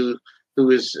somebody who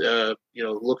is,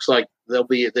 looks like they'd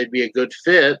be a good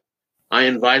fit, I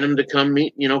invite them to come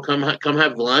meet, come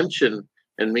have lunch and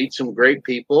meet some great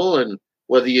people. And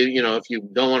whether if you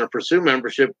don't want to pursue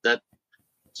membership,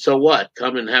 so what?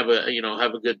 Come and have a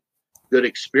good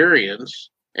experience.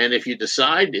 And if you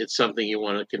decide it's something you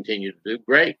want to continue to do,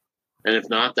 great. And if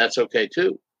not, that's okay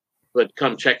too. But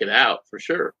come check it out for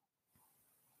sure.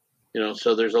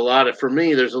 So there's a lot of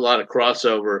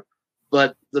crossover.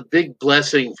 But the big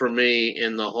blessing for me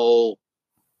in the whole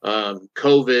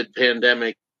COVID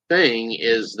pandemic thing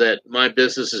is that my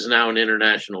business is now an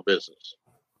international business.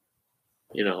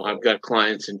 I've got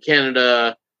clients in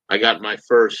Canada. I got my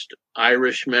first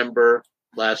Irish member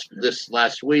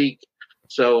last week.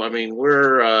 So, I've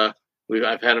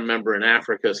had a member in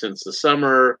Africa since the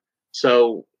summer.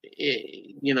 So,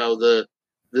 the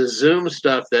Zoom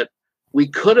stuff that we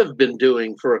could have been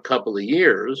doing for a couple of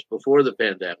years before the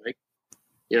pandemic,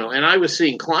 and I was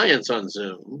seeing clients on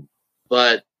Zoom,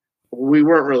 but we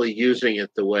weren't really using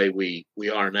it the way we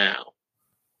are now,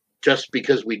 just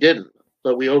because we didn't.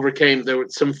 But we had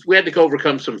to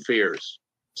overcome some fears,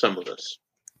 some of us.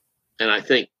 And I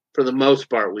think for the most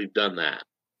part, we've done that.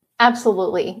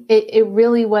 Absolutely. It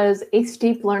really was a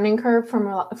steep learning curve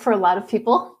for a lot of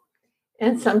people.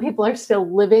 And some people are still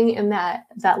living in that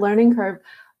learning curve.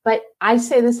 But I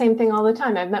say the same thing all the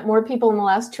time. I've met more people in the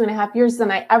last 2.5 years than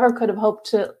I ever could have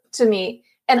hoped to meet.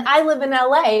 And I live in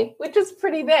LA, which is a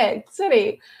pretty big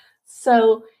city.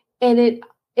 So, and it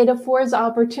affords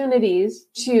opportunities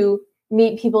to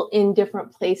meet people in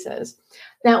different places.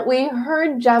 Now, we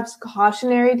heard Jeff's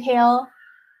cautionary tale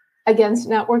against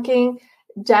networking.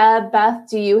 Deb, Beth,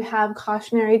 do you have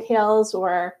cautionary tales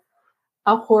or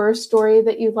a horror story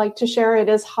that you'd like to share? It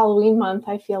is Halloween month.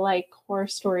 I feel like horror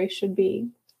stories should be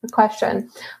a question.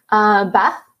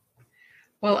 Beth?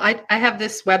 Well, I have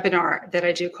this webinar that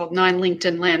I do called 9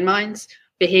 LinkedIn Landmines,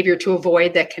 Behavior to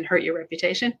Avoid That Can Hurt Your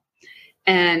Reputation.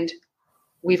 And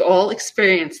we've all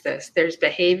experienced this. There's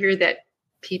behavior that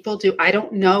people do. I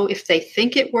don't know if they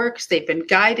think it works. They've been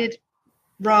guided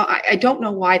wrong. I don't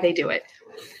know why they do it.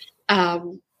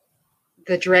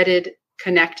 The dreaded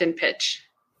connect and pitch.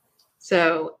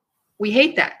 So we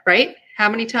hate that, right? How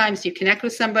many times you connect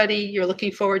with somebody, you're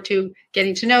looking forward to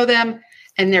getting to know them,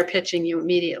 and they're pitching you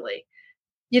immediately.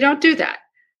 You don't do that.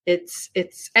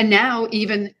 And now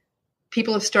even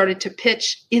people have started to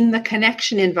pitch in the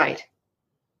connection invite.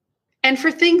 And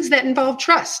for things that involve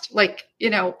trust, like,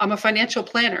 I'm a financial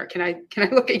planner. Can I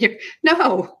look at you?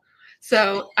 No.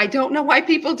 So I don't know why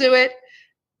people do it.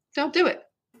 Don't do it.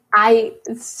 I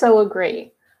so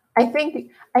agree. I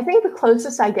think the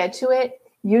closest I get to it,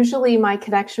 usually my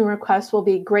connection request will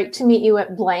be great to meet you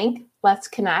at blank. Let's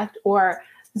connect. Or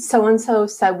so-and-so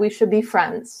said we should be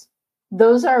friends.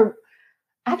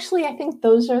 I think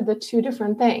those are the two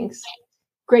different things.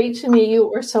 Great to meet you,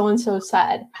 or so-and-so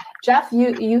said. Jeff,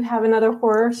 you have another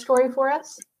horror story for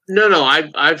us? No.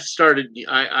 I've started.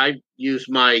 I use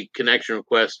my connection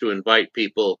request to invite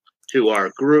people to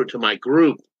my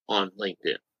group on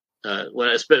LinkedIn. When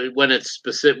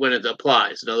it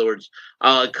applies. In other words,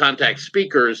 I'll contact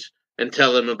speakers and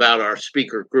tell them about our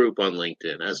speaker group on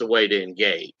LinkedIn as a way to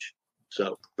engage.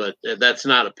 So, but that's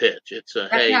not a pitch. It's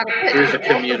here's a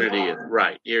community,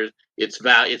 right?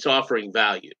 It's offering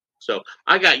value. So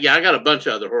I got a bunch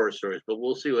of other horror stories, but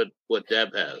we'll see what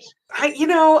Deb has.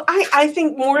 I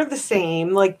think more of the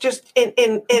same, like just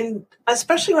in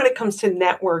especially when it comes to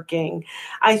networking.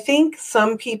 I think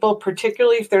some people,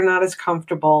 particularly if they're not as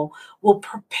comfortable, will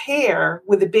prepare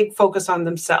with a big focus on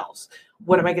themselves.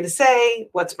 What am I going to say?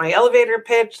 What's my elevator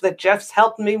pitch that Jeff's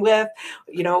helped me with?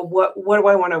 What do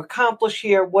I want to accomplish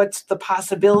here? What's the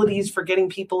possibilities for getting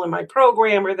people in my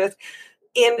program or this?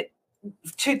 And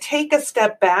to take a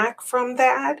step back from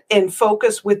that and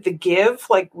focus with the give,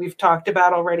 like we've talked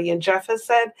about already, and Jeff has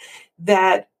said,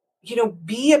 that,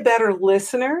 be a better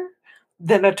listener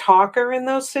than a talker in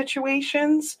those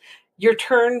situations. Your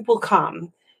turn will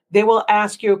come. They will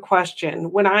ask you a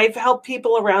question. When I've helped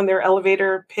people around their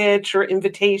elevator pitch or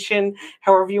invitation,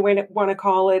 however you want to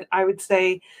call it, I would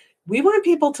say, we want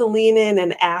people to lean in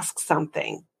and ask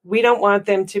something. We don't want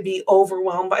them to be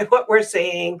overwhelmed by what we're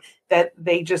saying, that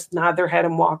they just nod their head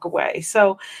and walk away.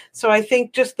 So I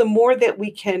think just the more that we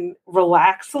can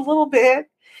relax a little bit,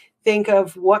 think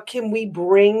of what can we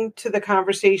bring to the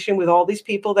conversation with all these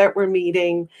people that we're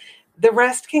meeting, the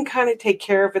rest can kind of take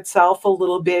care of itself a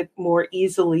little bit more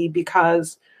easily,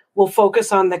 because we'll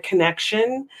focus on the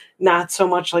connection, not so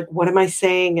much like, what am I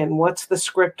saying and what's the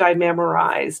script I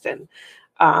memorized? And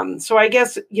so I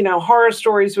guess, horror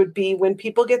stories would be when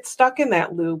people get stuck in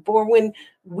that loop, or when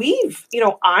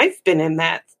I've been in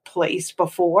that place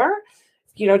before,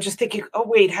 just thinking, oh,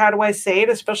 wait, how do I say it?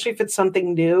 Especially if it's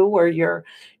something new, or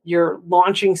you're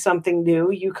launching something new,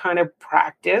 you kind of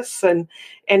practice, and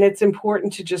it's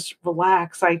important to just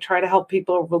relax. I try to help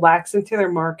people relax into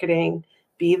their marketing,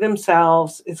 be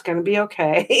themselves. It's going to be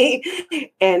okay.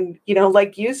 And,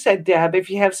 like you said, Deb, if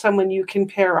you have someone you can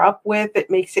pair up with, it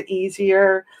makes it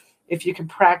easier. If you can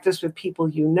practice with people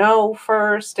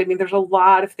first. I mean, there's a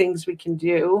lot of things we can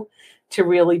do to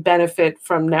really benefit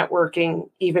from networking,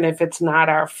 even if it's not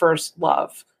our first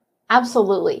love.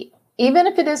 Absolutely. Even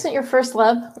if it isn't your first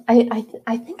love, I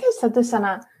think I said this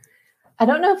I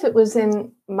don't know if it was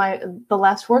in the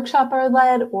last workshop I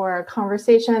led or a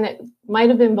conversation. It might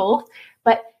have been both.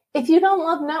 But if you don't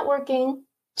love networking,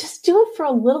 just do it for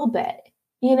a little bit.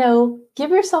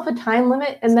 Give yourself a time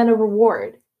limit and then a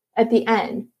reward at the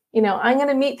end. I'm going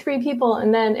to meet 3 people,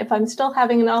 and then if I'm still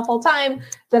having an awful time,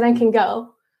 then I can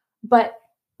go. But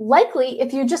likely,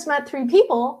 if you just met 3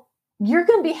 people, you're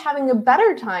going to be having a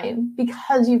better time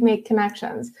because you've made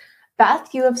connections.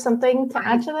 Beth, you have something to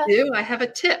add to this? I have a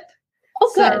tip.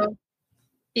 Oh, good. So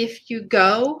if you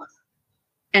go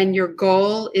and your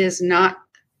goal is not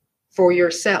for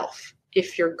yourself,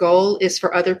 if your goal is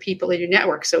for other people in your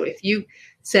network. So if you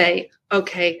say,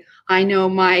 okay, I know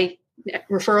my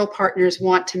referral partners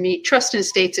want to meet trust and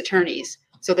estates attorneys.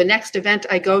 So the next event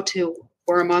I go to,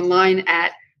 or I'm online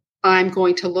at, I'm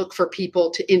going to look for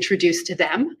people to introduce to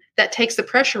them. That takes the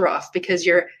pressure off, because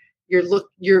your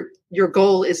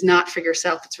goal is not for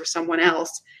yourself, it's for someone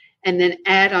else. And then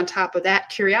add on top of that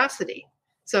curiosity.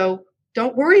 So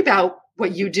don't worry about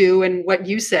what you do and what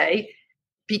you say.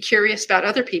 Be curious about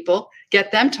other people,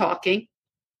 get them talking.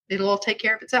 It'll all take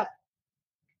care of itself.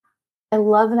 I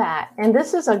love that. And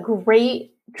this is a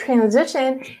great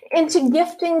transition into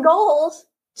gifting goals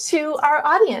to our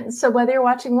audience. So whether you're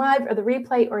watching live or the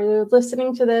replay, or you're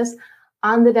listening to this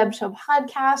on the Deb Show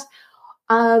podcast,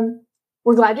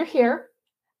 we're glad you're here.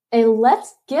 and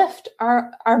let's gift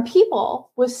our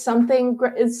people with something.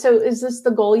 So is this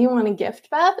the goal you want to gift,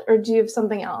 Beth, or do you have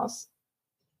something else?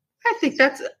 I think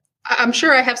I'm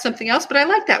sure I have something else, but I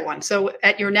like that one. So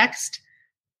at your next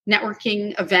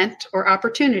networking event or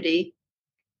opportunity,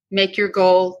 make your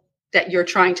goal that you're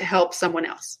trying to help someone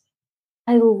else.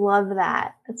 I love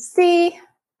that. See,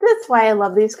 that's why I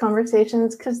love these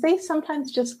conversations, because they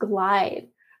sometimes just glide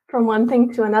from one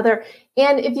thing to another.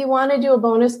 And if you want to do a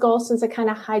bonus goal, since I kind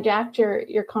of hijacked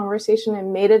your conversation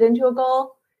and made it into a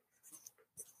goal,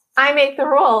 I make the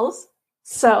rules.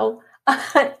 So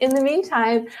in the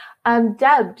meantime,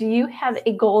 Deb, do you have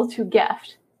a goal to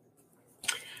gift?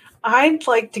 I'd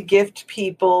like to gift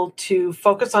people to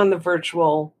focus on the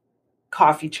virtual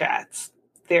coffee chats.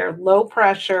 They're low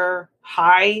pressure,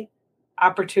 high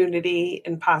opportunity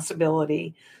and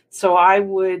possibility. So I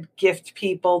would gift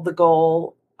people the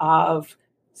goal of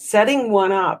setting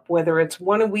one up, whether it's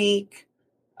one a week,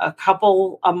 a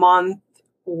couple a month,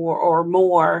 or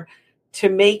more, to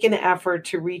make an effort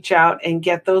to reach out and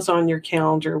get those on your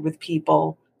calendar with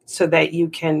people so that you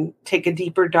can take a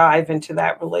deeper dive into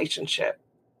that relationship.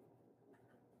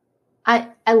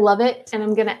 I love it. And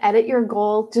I'm going to edit your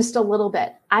goal just a little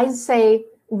bit. I'd say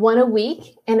one a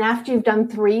week. And after you've done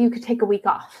 3, you could take a week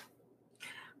off.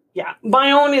 Yeah,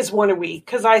 my own is one a week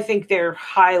because I think they're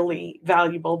highly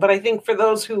valuable. But I think for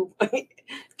those who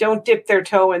don't dip their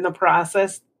toe in the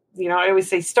process, I always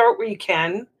say start where you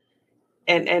can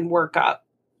and work up.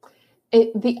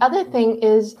 The other thing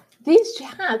is these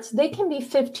chats, they can be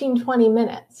 15, 20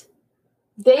 minutes.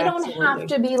 They Absolutely. Don't have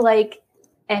to be like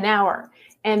an hour.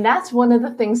 And that's one of the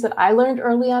things that I learned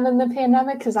early on in the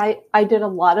pandemic, because I did a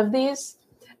lot of these,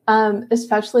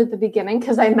 especially at the beginning,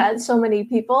 because I met so many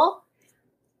people.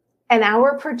 An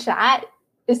hour per chat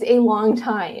is a long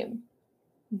time.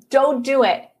 Don't do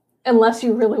it unless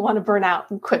you really want to burn out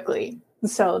quickly.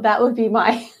 So that would be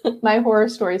my horror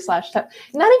story / tip.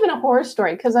 Not even a horror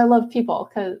story, because I love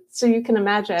people. So you can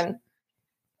imagine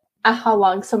how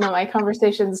long some of my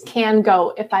conversations can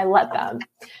go if I let them.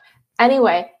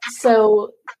 Anyway,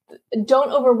 so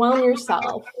don't overwhelm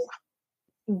yourself.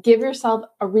 Give yourself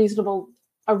a reasonable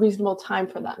time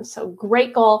for them. So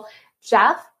great goal.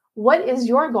 Jeff, what is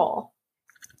your goal?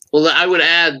 Well, I would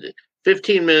add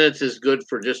 15 minutes is good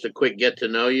for just a quick get to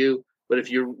know you. But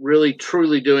if you're really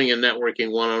truly doing a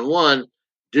networking one-on-one,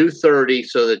 do 30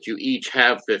 so that you each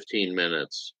have 15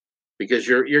 minutes, because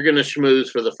you're going to schmooze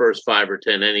for the first 5 or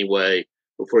 10 anyway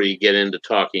before you get into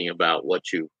talking about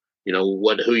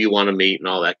who you want to meet and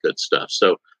all that good stuff.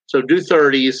 So do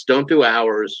 30s, don't do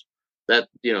hours. But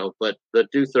do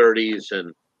 30s.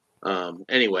 And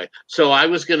anyway, so I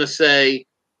was going to say,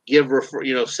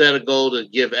 set a goal to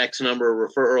give X number of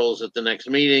referrals at the next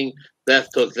meeting. Beth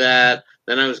took that.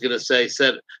 Then I was going to say,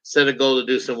 set a goal to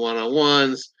do some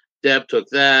one-on-ones. Deb took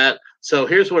that. So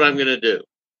here's what I'm going to do.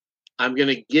 I'm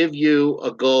going to give you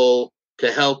a goal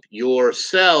to help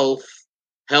yourself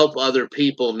help other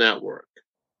people network.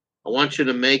 I want you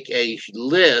to make a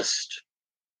list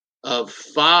of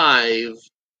 5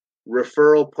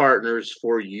 referral partners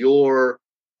for your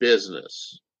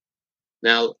business.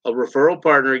 Now, a referral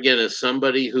partner, again, is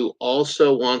somebody who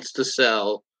also wants to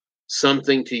sell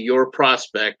something to your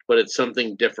prospect, but it's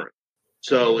something different.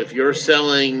 So if you're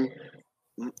selling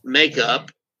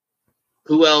makeup,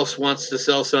 who else wants to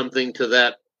sell something to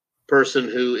that person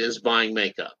who is buying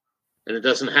makeup? And it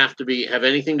doesn't have to have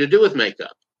anything to do with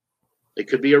makeup. It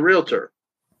could be a realtor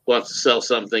who wants to sell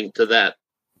something to that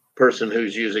person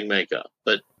who's using makeup.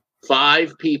 But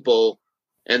 5 people,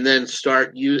 and then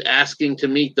start asking to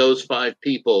meet those 5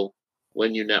 people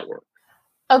when you network.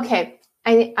 Okay.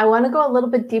 I want to go a little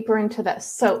bit deeper into this.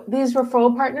 So these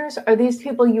referral partners, are these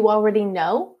people you already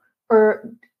know,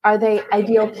 or are they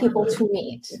ideal people to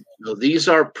meet? No, these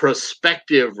are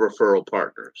prospective referral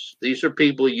partners. These are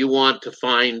people you want to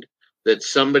find that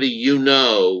somebody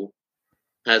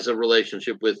has a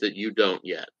relationship with that you don't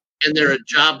yet. And they're a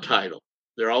job title.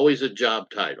 They're always a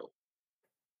job title.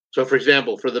 So, for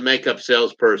example, for the makeup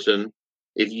salesperson,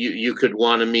 if you could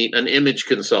want to meet an image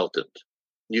consultant,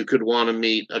 you could want to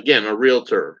meet, again, a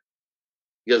realtor,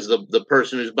 because the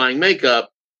person who's buying makeup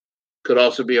could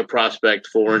also be a prospect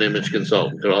for an image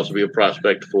consultant, could also be a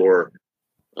prospect for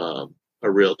a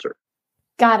realtor.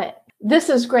 Got it. This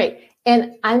is great.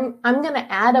 And I'm going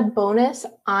to add a bonus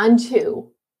onto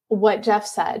what Jeff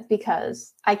said,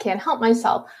 because I can't help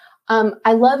myself.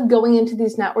 I love going into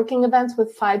these networking events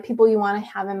with 5 people you want to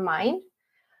have in mind.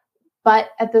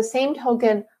 But at the same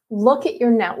token, look at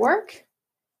your network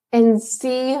and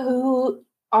see who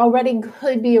already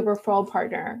could be a referral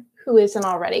partner, who isn't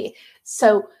already.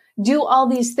 So do all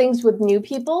these things with new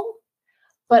people,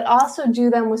 but also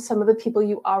do them with some of the people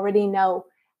you already know.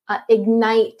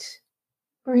 Ignite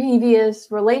previous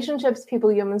relationships,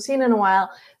 people you haven't seen in a while.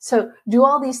 So do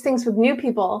all these things with new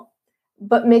people,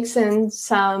 but mix in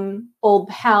some old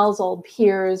pals, old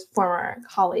peers, former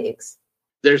colleagues.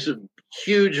 There's a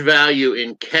huge value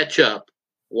in catch-up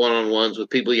one-on-ones with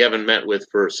people you haven't met with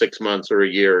for 6 months or a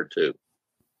year or two.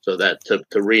 So that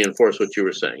to reinforce what you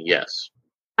were saying, yes.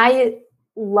 I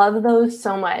love those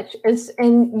so much.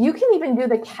 And you can even do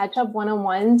the catch-up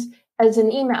one-on-ones as an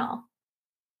email.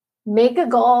 Make a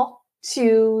goal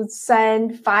to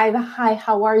send 5 hi,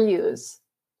 how are yous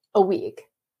a week.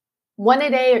 1 a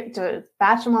day, to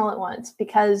batch them all at once,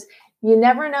 because you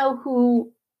never know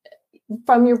who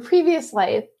from your previous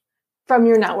life, from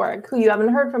your network, who you haven't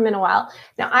heard from in a while.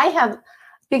 Now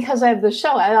because I have the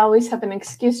show, I always have an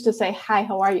excuse to say, hi,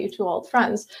 how are you to old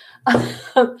friends.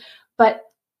 But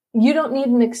you don't need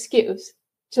an excuse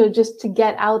to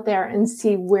get out there and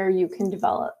see where you can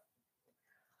develop.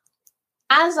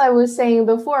 As I was saying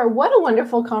before, what a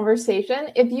wonderful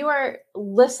conversation. If you are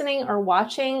listening or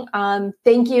watching,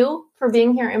 thank you for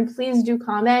being here. And please do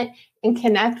comment and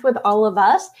connect with all of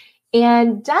us.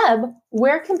 And Deb,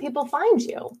 where can people find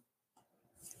you?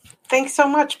 Thanks so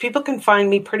much. People can find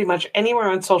me pretty much anywhere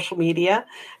on social media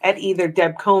at either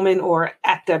Deb Coman or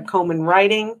at Deb Coman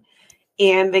Writing.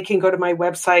 And they can go to my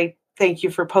website. Thank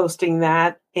you for posting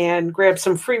that, and grab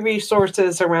some free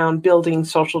resources around building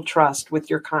social trust with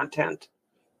your content.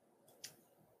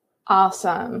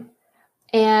 Awesome.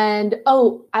 And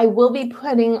I will be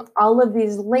putting all of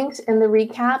these links in the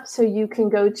recap, so you can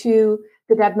go to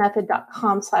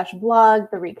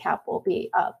thedebmethod.com/blog. The recap will be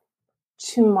up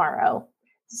tomorrow.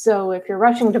 So if you're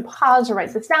rushing to pause or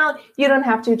write this down, you don't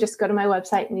have to. Just go to my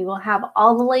website and you will have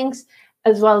all the links,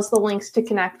 as well as the links to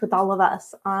connect with all of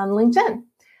us on LinkedIn.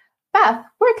 Beth,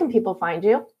 where can people find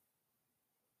you?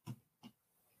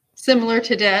 Similar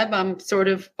to Deb, I'm sort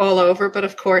of all over, but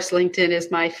of course, LinkedIn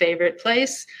is my favorite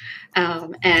place.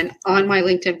 And on my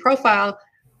LinkedIn profile,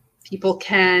 people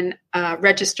can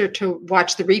register to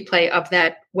watch the replay of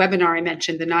that webinar I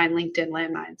mentioned, the 9 LinkedIn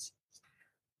landmines.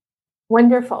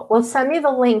 Wonderful. Well, send me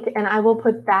the link and I will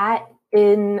put that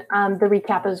in the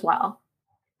recap as well.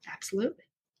 Absolutely.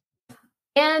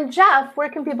 And Jeff, where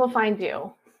can people find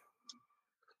you?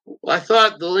 Well, I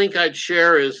thought the link I'd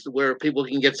share is where people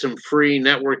can get some free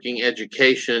networking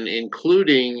education,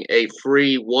 including a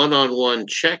free one-on-one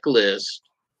checklist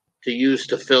to use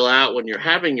to fill out when you're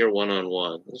having your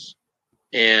one-on-ones.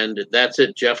 And that's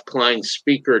at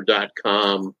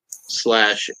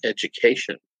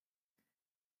jeffkleinspeaker.com/education.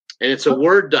 And it's a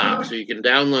Word doc, so you can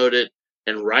download it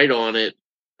and write on it.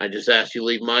 I just ask you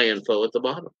leave my info at the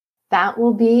bottom. That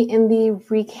will be in the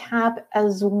recap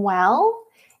as well.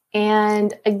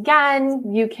 And again,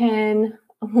 you can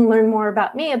learn more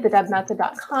about me at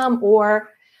thedebmethod.com or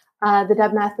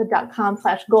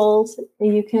thedebmethod.com/goals.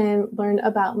 You can learn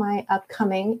about my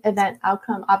upcoming event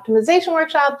outcome optimization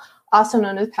workshop, also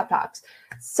known as Pep Talks.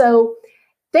 So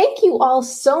thank you all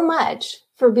so much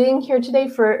for being here today,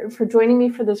 for joining me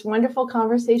for this wonderful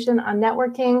conversation on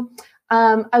networking.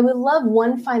 I would love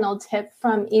one final tip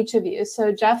from each of you.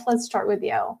 So Jeff, let's start with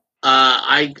you.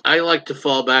 I like to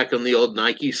fall back on the old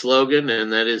Nike slogan,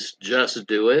 and that is just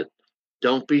do it.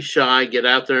 Don't be shy. Get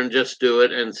out there and just do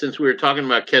it. And since we were talking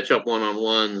about catch-up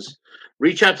one-on-ones,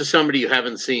 reach out to somebody you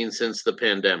haven't seen since the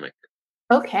pandemic.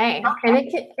 Okay. And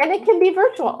it can be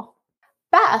virtual.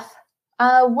 Beth,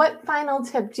 what final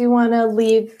tip do you want to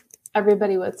leave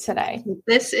everybody with today?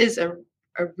 This is a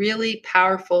really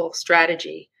powerful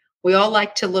strategy. We all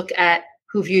like to look at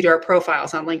who viewed our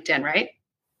profiles on LinkedIn, right?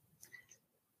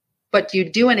 But do you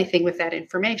do anything with that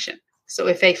information? So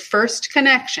if a first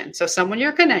connection, so someone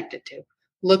you're connected to,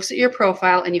 looks at your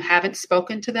profile and you haven't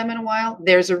spoken to them in a while,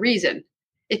 there's a reason.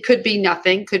 It could be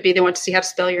nothing. Could be they want to see how to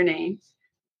spell your name,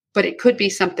 but it could be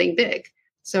something big.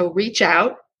 So reach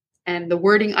out. And the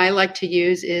wording I like to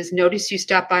use is, notice you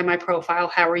stopped by my profile.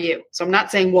 How are you? So I'm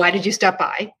not saying, why did you stop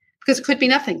by? Because it could be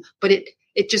nothing, but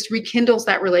it just rekindles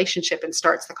that relationship and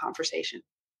starts the conversation.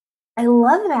 I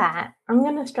love that. I'm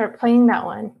going to start playing that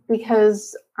one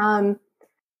because I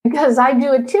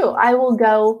do it too. I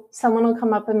will someone will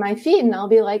come up in my feed and I'll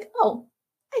be like, oh,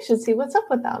 I should see what's up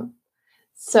with them.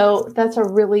 So that's a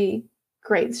really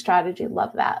great strategy.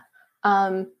 Love that.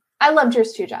 I loved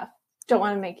yours too, Jeff. Don't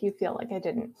want to make you feel like I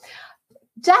didn't.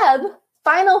 Deb,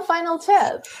 final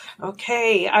tip.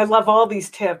 Okay. I love all these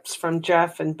tips from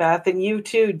Jeff and Beth, and you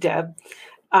too, Deb.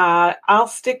 I'll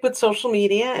stick with social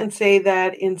media and say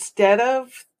that instead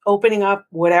of opening up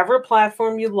whatever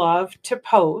platform you love to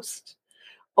post,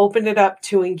 open it up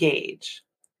to engage.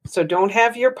 So don't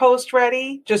have your post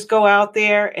ready. Just go out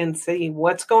there and see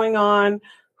what's going on.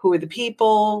 Who are the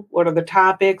people? What are the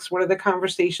topics? What are the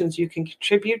conversations you can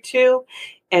contribute to?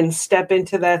 And step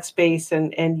into that space,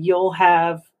 and you'll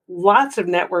have lots of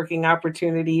networking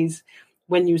opportunities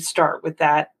when you start with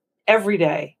that every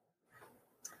day.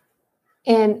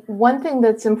 And one thing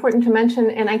that's important to mention,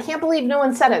 and I can't believe no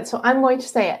one said it, so I'm going to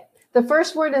say it. The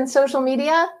first word in social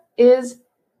media is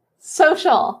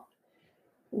social.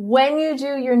 When you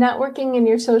do your networking in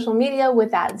your social media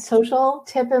with that social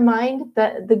tip in mind,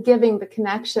 the giving, the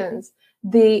connections,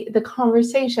 the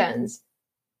conversations,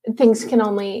 things can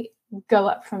only go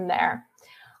up from there.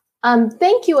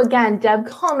 Thank you again, Deb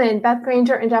Coman, Beth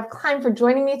Granger, and Jeff Klein for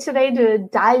joining me today to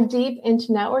dive deep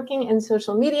into networking and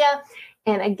social media.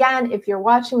 And again, if you're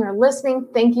watching or listening,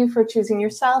 thank you for choosing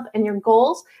yourself and your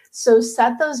goals. So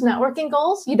set those networking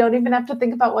goals. You don't even have to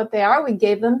think about what they are. We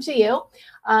gave them to you.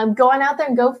 Go on out there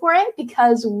and go for it,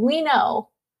 because we know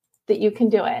that you can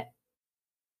do it.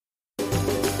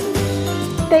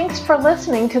 Thanks for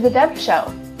listening to The Deb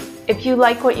Show. If you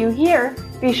like what you hear,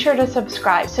 be sure to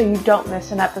subscribe so you don't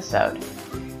miss an episode.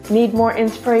 Need more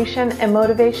inspiration and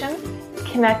motivation?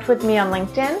 Connect with me on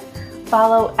LinkedIn,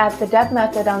 follow at The Deb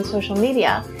Method on social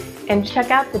media, and check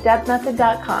out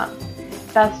thedebmethod.com.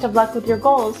 Best of luck with your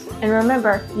goals, and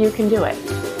remember, you can do it.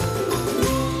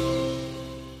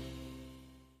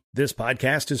 This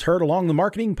podcast is heard along the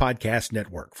Marketing Podcast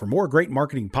Network. For more great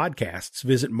marketing podcasts,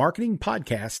 visit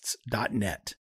marketingpodcasts.net.